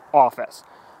holding office.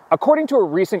 According to a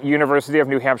recent University of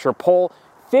New Hampshire poll,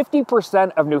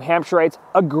 50% of New Hampshireites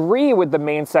agree with the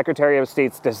Maine Secretary of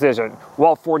State's decision,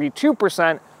 while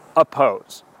 42%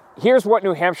 oppose. Here's what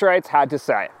New Hampshireites had to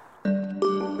say.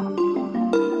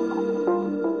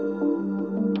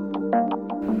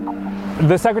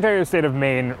 The Secretary of State of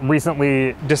Maine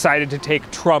recently decided to take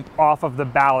Trump off of the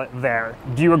ballot there.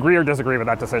 Do you agree or disagree with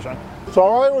that decision? It's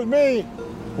all right with me.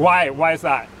 Why? Why is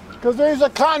that? Because he's a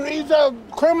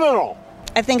criminal.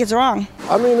 I think it's wrong.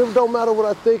 I mean, it don't matter what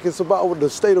I think. It's about what the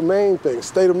state of Maine thinks.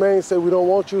 State of Maine say, we don't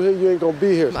want you here, you ain't gonna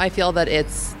be here. I feel that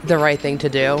it's the right thing to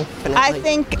do. I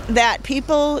think that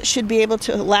people should be able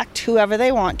to elect whoever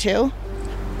they want to,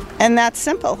 and that's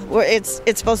simple. It's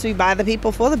supposed to be by the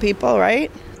people, for the people, right?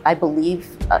 I believe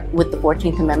with the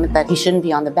 14th Amendment that he shouldn't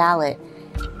be on the ballot.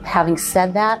 Having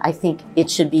said that, I think it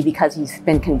should be because he's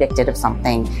been convicted of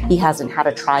something. He hasn't had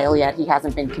a trial yet. He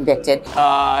hasn't been convicted.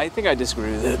 I think I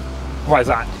disagree with it. Why is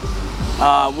that?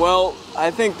 Well,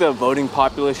 I think the voting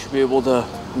populace should be able to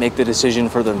make the decision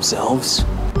for themselves.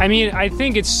 I mean, I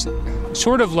think it's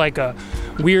sort of like a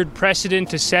weird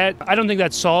precedent to set. I don't think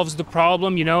that solves the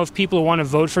problem. You know, if people want to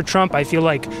vote for Trump, I feel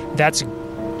like that's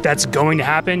going to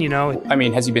happen, you know. I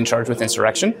mean, has he been charged with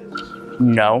insurrection?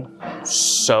 No.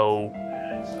 So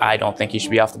I don't think he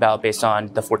should be off the ballot based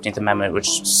on the 14th Amendment, which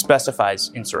specifies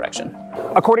insurrection.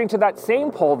 According to that same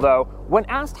poll, though, when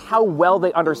asked how well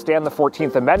they understand the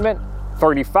 14th Amendment,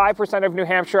 35% of New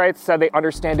Hampshireites said they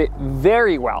understand it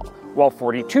very well, while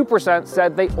 42%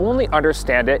 said they only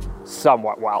understand it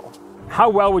somewhat well. How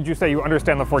well would you say you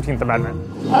understand the 14th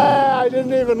Amendment? I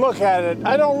didn't even look at it.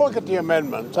 I don't look at the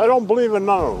amendments. I don't believe in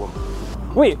none of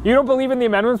them. Wait, you don't believe in the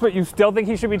amendments, but you still think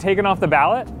he should be taken off the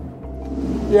ballot?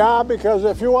 Yeah, because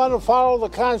if you want to follow the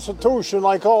Constitution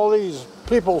like all these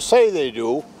people say they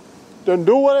do, then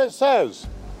do what it says.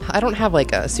 I don't have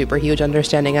like a super huge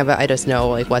understanding of it. I just know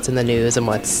like what's in the news and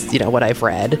what's, what I've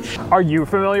read. Are you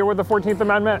familiar with the 14th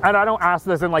Amendment? And I don't ask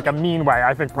this in like a mean way.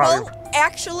 I think probably. Well,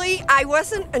 actually, I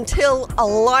wasn't until a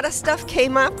lot of stuff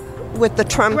came up with the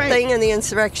Trump thing and the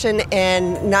insurrection,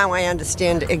 and now I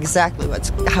understand exactly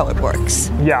how it works.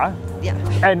 Yeah? Yeah.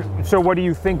 And so what do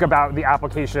you think about the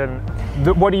application?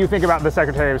 What do you think about the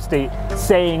Secretary of State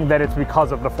saying that it's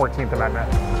because of the 14th Amendment?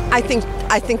 I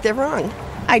think they're wrong.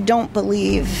 I don't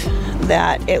believe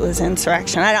that it was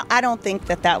insurrection. I don't think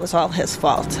that was all his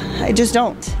fault. I just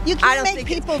don't. You can't make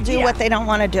people do what they don't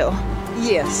want to do.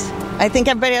 Yes. I think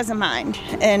everybody has a mind,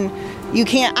 and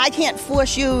I can't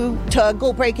force you to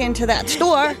go break into that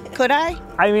store, could I?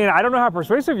 I mean, I don't know how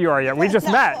persuasive you are yet. We just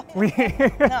met.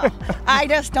 No, I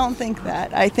just don't think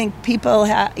that. I think people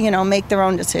make their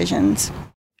own decisions.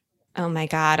 Oh my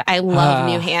God. I love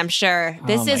New Hampshire.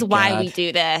 This is why we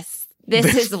do this.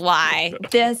 This is why.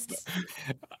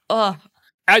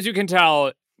 As you can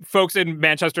tell, folks in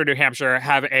Manchester, New Hampshire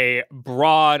have a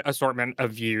broad assortment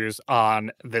of views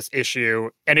on this issue.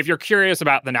 And if you're curious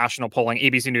about the national polling,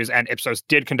 ABC News and Ipsos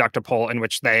did conduct a poll in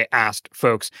which they asked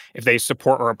folks if they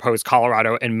support or oppose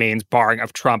Colorado and Maine's barring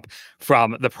of Trump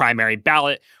from the primary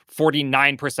ballot.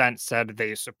 49% said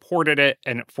they supported it,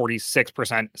 and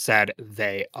 46% said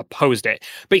they opposed it.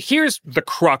 But here's the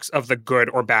crux of the good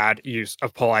or bad use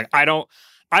of polling. I don't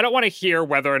want to hear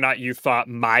whether or not you thought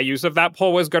my use of that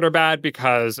poll was good or bad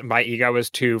because my ego is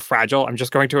too fragile. I'm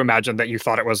just going to imagine that you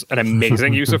thought it was an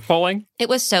amazing use of polling. It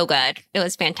was so good. It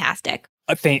was fantastic.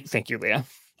 Thank you, Leah.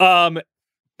 But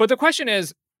the question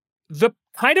is, the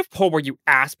kind of poll where you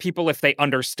ask people if they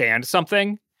understand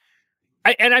something,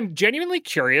 and I'm genuinely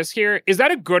curious here, is that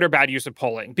a good or bad use of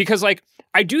polling? Because,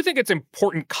 I do think it's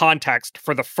important context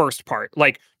for the first part.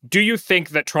 Do you think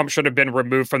that Trump should have been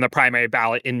removed from the primary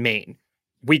ballot in Maine?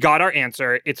 We got our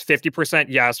answer. It's 50%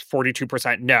 yes,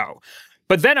 42% no.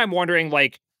 But then I'm wondering,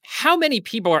 how many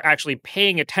people are actually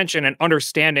paying attention and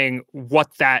understanding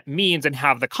what that means and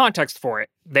have the context for it?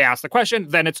 They ask the question,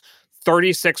 then it's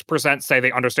 36% say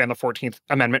they understand the 14th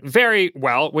Amendment very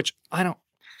well, which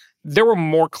there were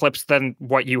more clips than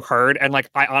what you heard. And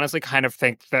I honestly kind of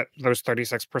think that those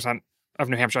 36% of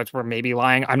New Hampshireites were maybe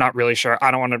lying. I'm not really sure.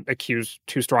 I don't want to accuse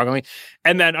too strongly.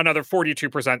 And then another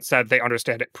 42% said they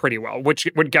understand it pretty well, which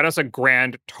would get us a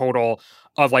grand total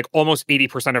of almost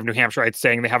 80% of New Hampshireites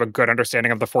saying they have a good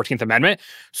understanding of the 14th Amendment.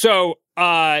 So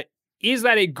is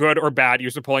that a good or bad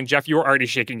use of polling? Jeff, you were already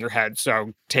shaking your head,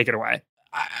 so take it away.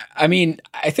 I mean,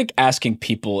 I think asking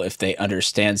people if they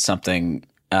understand something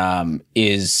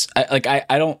is I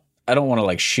don't want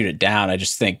to shoot it down. I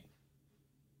just think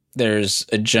there's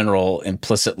a general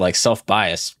implicit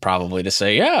self-bias probably to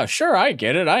say, yeah, sure, I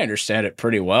get it. I understand it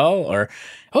pretty well. Or,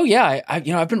 oh yeah,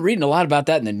 I've been reading a lot about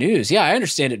that in the news. Yeah, I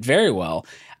understand it very well.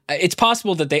 It's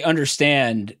possible that they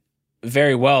understand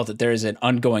very well that there is an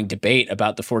ongoing debate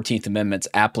about the 14th Amendment's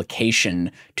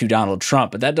application to Donald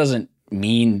Trump, but that doesn't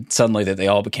mean suddenly that they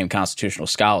all became constitutional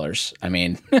scholars. I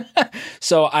mean,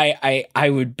 so I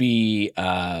would be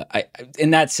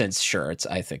in that sense, sure, it's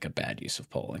I think a bad use of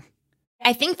polling.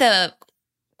 I think the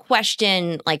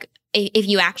question, if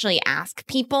you actually ask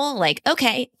people,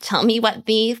 okay, tell me what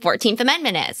the 14th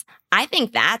Amendment is. I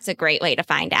think that's a great way to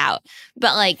find out.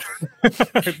 But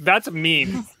that's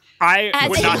mean. I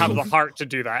would not have the heart to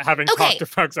do that, having talked to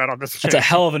folks out on this show. It's a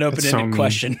hell of an open-ended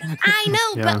question. I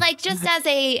know, yeah. But just as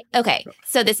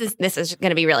so this is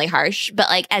going to be really harsh, but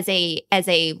as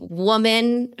a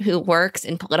woman who works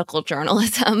in political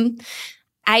journalism,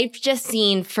 I've just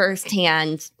seen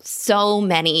firsthand so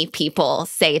many people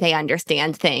say they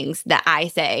understand things that I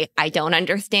say I don't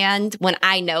understand when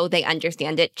I know they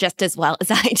understand it just as well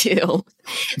as I do.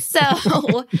 So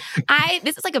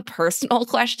this is a personal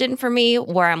question for me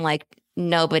where I'm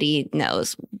nobody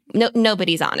knows.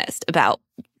 Nobody's honest about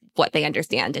what they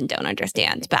understand and don't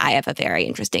understand, but I have a very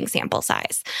interesting sample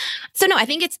size. So no, I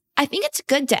think it's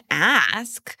good to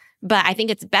ask. But I think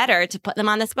it's better to put them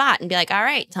on the spot and be all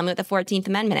right, tell me what the 14th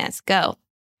Amendment is. Go.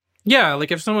 Yeah,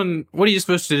 if someone, what are you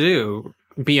supposed to do?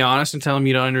 Be honest and tell them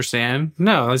you don't understand?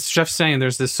 No, as Jeff's saying,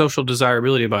 there's this social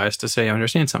desirability bias to say I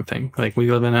understand something.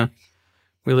 We live in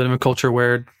a culture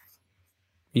where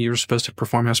you're supposed to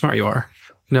perform how smart you are,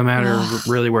 no matter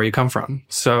really where you come from.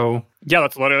 So yeah,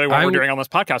 that's literally what we're doing on this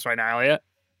podcast right now, Elliot.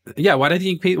 Yeah, why do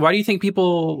you think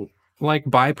people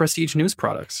buy prestige news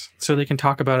products so they can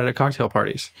talk about it at cocktail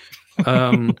parties?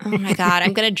 Oh my God,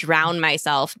 I'm going to drown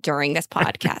myself during this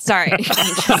podcast. Sorry.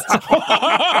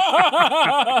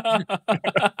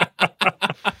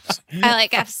 I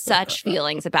have such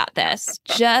feelings about this.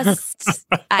 Just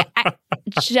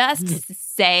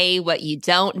say what you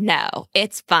don't know.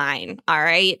 It's fine. All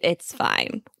right? It's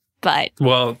fine. But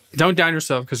well, don't down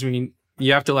yourself because you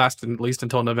have to last at least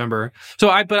until November.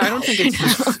 But I don't think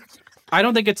it's I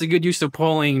don't think it's a good use of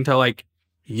polling to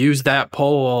use that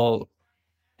poll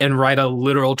and write a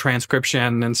literal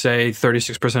transcription and say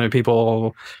 36% of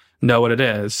people know what it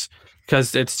is,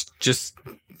 because it's just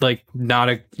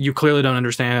you clearly don't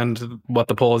understand what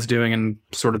the poll is doing and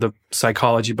sort of the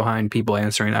psychology behind people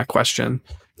answering that question.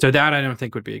 So that I don't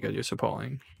think would be a good use of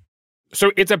polling.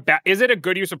 So is it a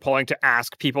good use of polling to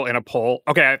ask people in a poll?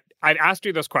 Okay, I've asked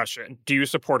you this question. Do you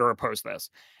support or oppose this?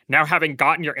 Now, having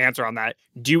gotten your answer on that,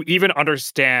 do you even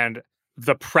understand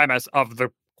the premise of the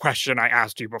question I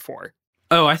asked you before?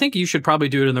 Oh, I think you should probably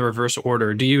do it in the reverse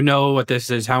order. Do you know what this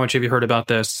is? How much have you heard about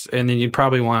this? And then you'd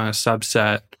probably want to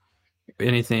subset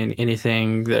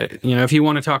anything that, if you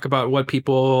want to talk about how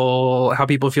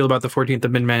people feel about the 14th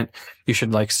Amendment, you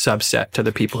should subset to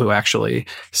the people who actually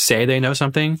say they know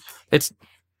something.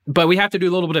 But we have to do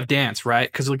a little bit of dance,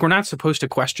 right? Because like we're not supposed to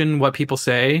question what people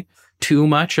say too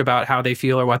much about how they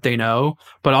feel or what they know.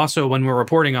 But also when we're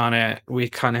reporting on it, we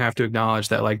kind of have to acknowledge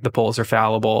that like the polls are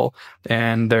fallible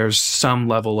and there's some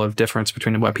level of difference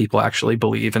between what people actually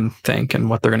believe and think and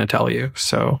what they're going to tell you.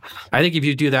 So I think if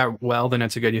you do that well, then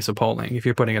it's a good use of polling if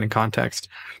you're putting it in context.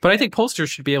 But I think pollsters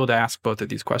should be able to ask both of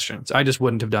these questions. I just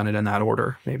wouldn't have done it in that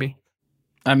order, maybe.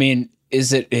 I mean,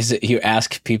 is it you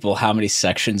ask people how many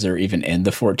sections are even in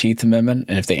the 14th Amendment,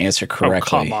 and if they answer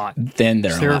correctly, come on. then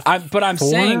they're allowed. But I'm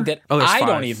saying that I 5.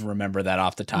 don't even remember that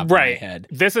off the top of my head.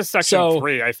 This is section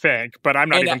 3, I think, but I'm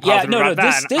not even positive about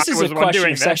that. This is a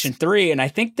question of section 3, and I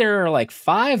think there are like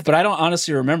 5, but I don't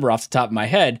honestly remember off the top of my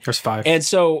head. There's 5. And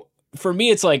so for me,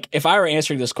 it's like if I were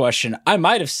answering this question, I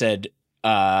might have said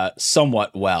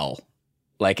somewhat well,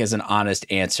 like as an honest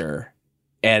answer,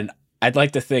 and I'd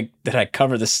like to think that I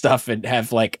cover this stuff and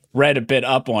have like read a bit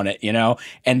up on it, you know,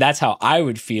 and that's how I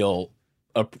would feel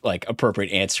like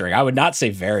appropriate answering. I would not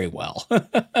say very well.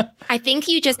 I think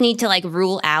you just need to like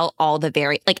rule out all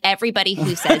the everybody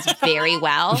who says very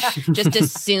well,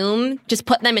 just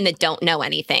put them in the don't know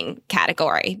anything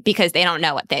category because they don't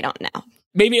know what they don't know.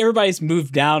 Maybe everybody's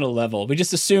moved down a level. We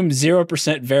just assume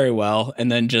 0% very well,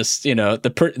 and then just, you know,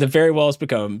 the very wells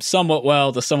become somewhat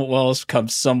well, the somewhat wells become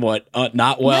somewhat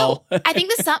not well. No, I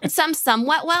think the some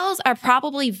somewhat wells are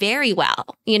probably very well,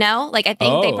 you know? Like, I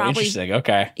think they probably... interesting.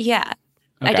 Okay. Yeah.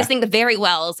 Okay. I just think the very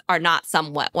wells are not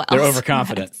somewhat wells. They're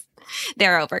overconfident.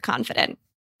 They're overconfident.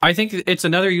 I think it's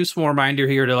another useful reminder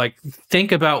here to like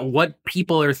think about what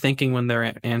people are thinking when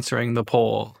they're answering the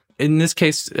poll. In this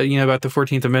case, you know, about the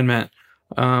 14th Amendment,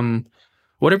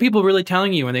 what are people really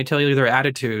telling you when they tell you their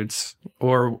attitudes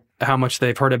or how much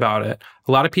they've heard about it?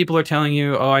 A lot of people are telling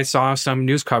you, oh, I saw some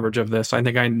news coverage of this. I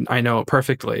think I know it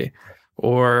perfectly.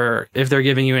 Or if they're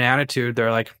giving you an attitude, they're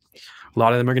like, a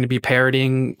lot of them are going to be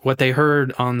parroting what they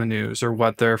heard on the news or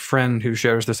what their friend who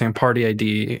shares the same party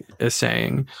ID is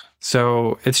saying.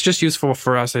 So it's just useful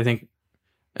for us, I think,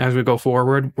 as we go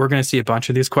forward. We're going to see a bunch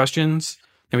of these questions,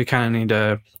 and we kind of need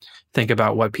to think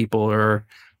about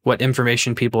what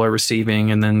information people are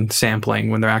receiving and then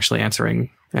sampling when they're actually answering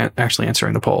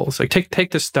the polls. Like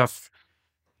take this stuff,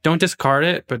 don't discard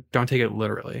it, but don't take it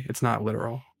literally. It's not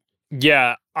literal.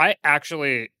 Yeah, I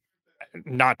actually,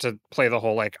 not to play the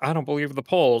whole like I don't believe the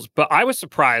polls, but I was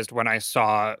surprised when I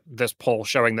saw this poll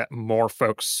showing that more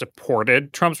folks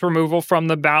supported Trump's removal from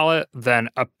the ballot than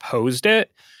opposed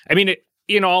it. I mean,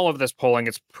 in all of this polling,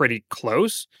 it's pretty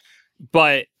close,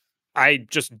 but I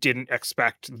just didn't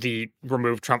expect the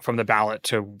remove Trump from the ballot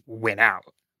to win out.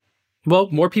 Well,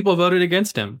 more people voted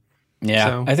against him. Yeah,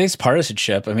 so. I think it's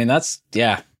partisanship. I mean,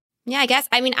 yeah, I guess.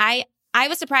 I mean, I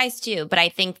was surprised too, but I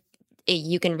think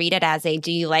you can read it as a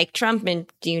do you like Trump and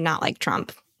do you not like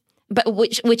Trump? But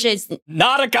which is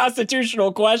not a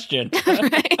constitutional question.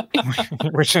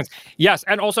 Which is, yes,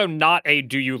 and also not a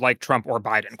do you like Trump or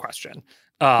Biden question.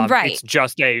 Right. It's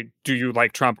just a do you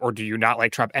like Trump or do you not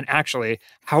like Trump? And actually,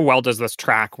 how well does this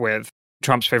track with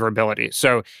Trump's favorability?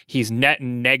 So he's net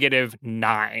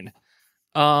 -9.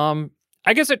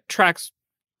 I guess it tracks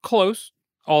close,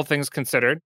 all things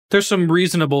considered. There's some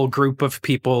reasonable group of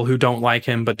people who don't like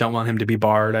him but don't want him to be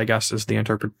barred, I guess, is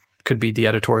could be the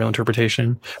editorial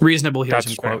interpretation. Reasonable here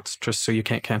in quotes, just so you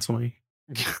can't cancel me.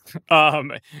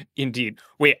 Indeed.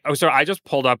 Wait. Oh, so I just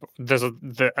pulled up.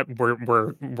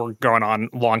 We're going on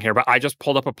long here, but I just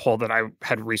pulled up a poll that I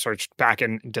had researched back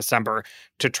in December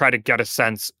to try to get a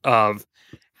sense of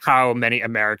how many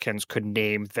Americans could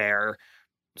name their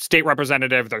state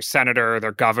representative, their senator,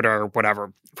 their governor,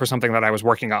 whatever, for something that I was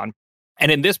working on.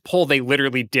 And in this poll, they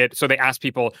literally did. So they asked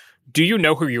people, "Do you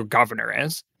know who your governor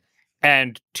is?"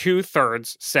 And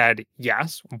 2/3 said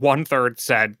yes. 1/3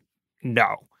 said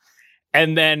no.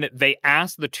 And then they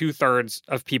asked the 2/3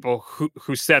 of people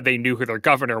who said they knew who their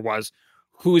governor was,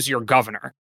 who's your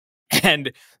governor?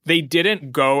 And they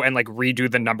didn't go and like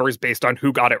redo the numbers based on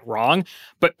who got it wrong,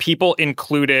 but people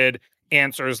included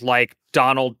answers like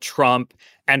Donald Trump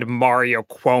and Mario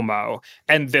Cuomo.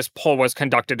 And this poll was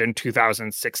conducted in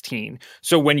 2016.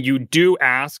 So when you do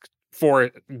ask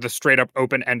for the straight up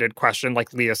open-ended question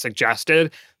like Leah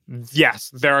suggested,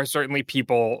 yes, there are certainly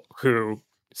people who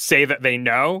say that they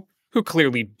know who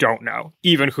clearly don't know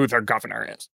even who their governor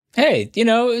is. Hey, you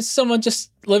know, is someone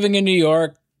just living in New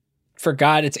York,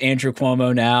 forgot it's Andrew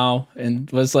Cuomo now,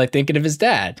 and was like thinking of his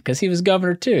dad because he was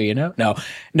governor too, you know?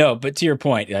 No, but to your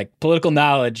point, like political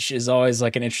knowledge is always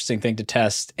like an interesting thing to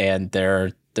test, and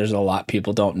there's a lot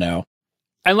people don't know.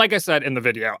 And like I said in the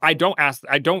video, I don't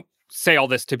say all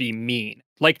this to be mean.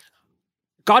 Like,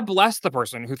 God bless the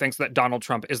person who thinks that Donald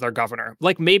Trump is their governor.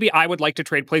 Like, maybe I would like to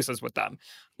trade places with them.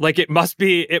 Like, it must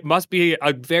be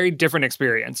a very different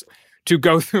experience to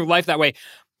go through life that way.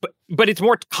 But it's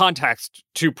more context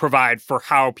to provide for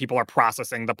how people are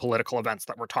processing the political events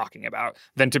that we're talking about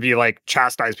than to be like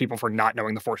chastise people for not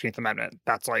knowing the 14th Amendment.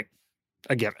 That's like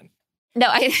a given. No,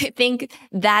 I think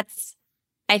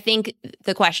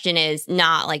the question is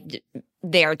not like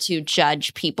there to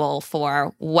judge people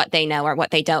for what they know or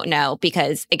what they don't know,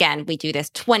 because again, we do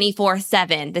this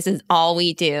 24/7. This is all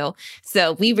we do.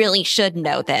 So we really should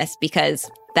know this because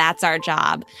that's our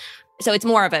job. So it's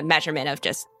more of a measurement of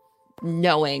just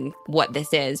knowing what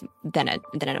this is than a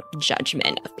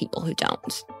judgment of people who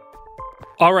don't.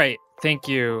 All right. Thank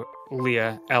you,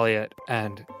 Leah, Elliot,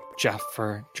 and Jeff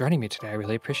for joining me today. I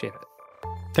really appreciate it.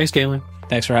 Thanks, Galen.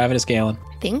 Thanks for having us, Galen.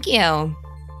 Thank you.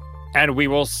 And we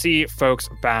will see folks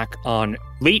back on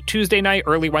late Tuesday night,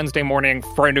 early Wednesday morning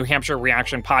for a New Hampshire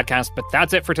Reaction podcast. But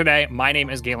that's it for today. My name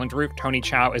is Galen Druk. Tony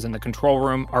Chow is in the control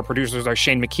room. Our producers are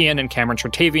Shane McKeon and Cameron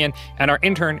Chertavian. And our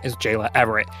intern is Jayla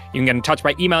Everett. You can get in touch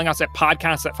by emailing us at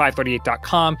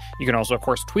podcasts@538.com. You can also, of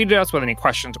course, tweet at us with any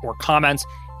questions or comments.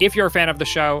 If you're a fan of the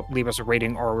show, leave us a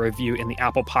rating or a review in the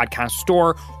Apple Podcast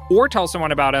Store or tell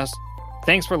someone about us.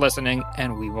 Thanks for listening,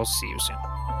 and we will see you soon.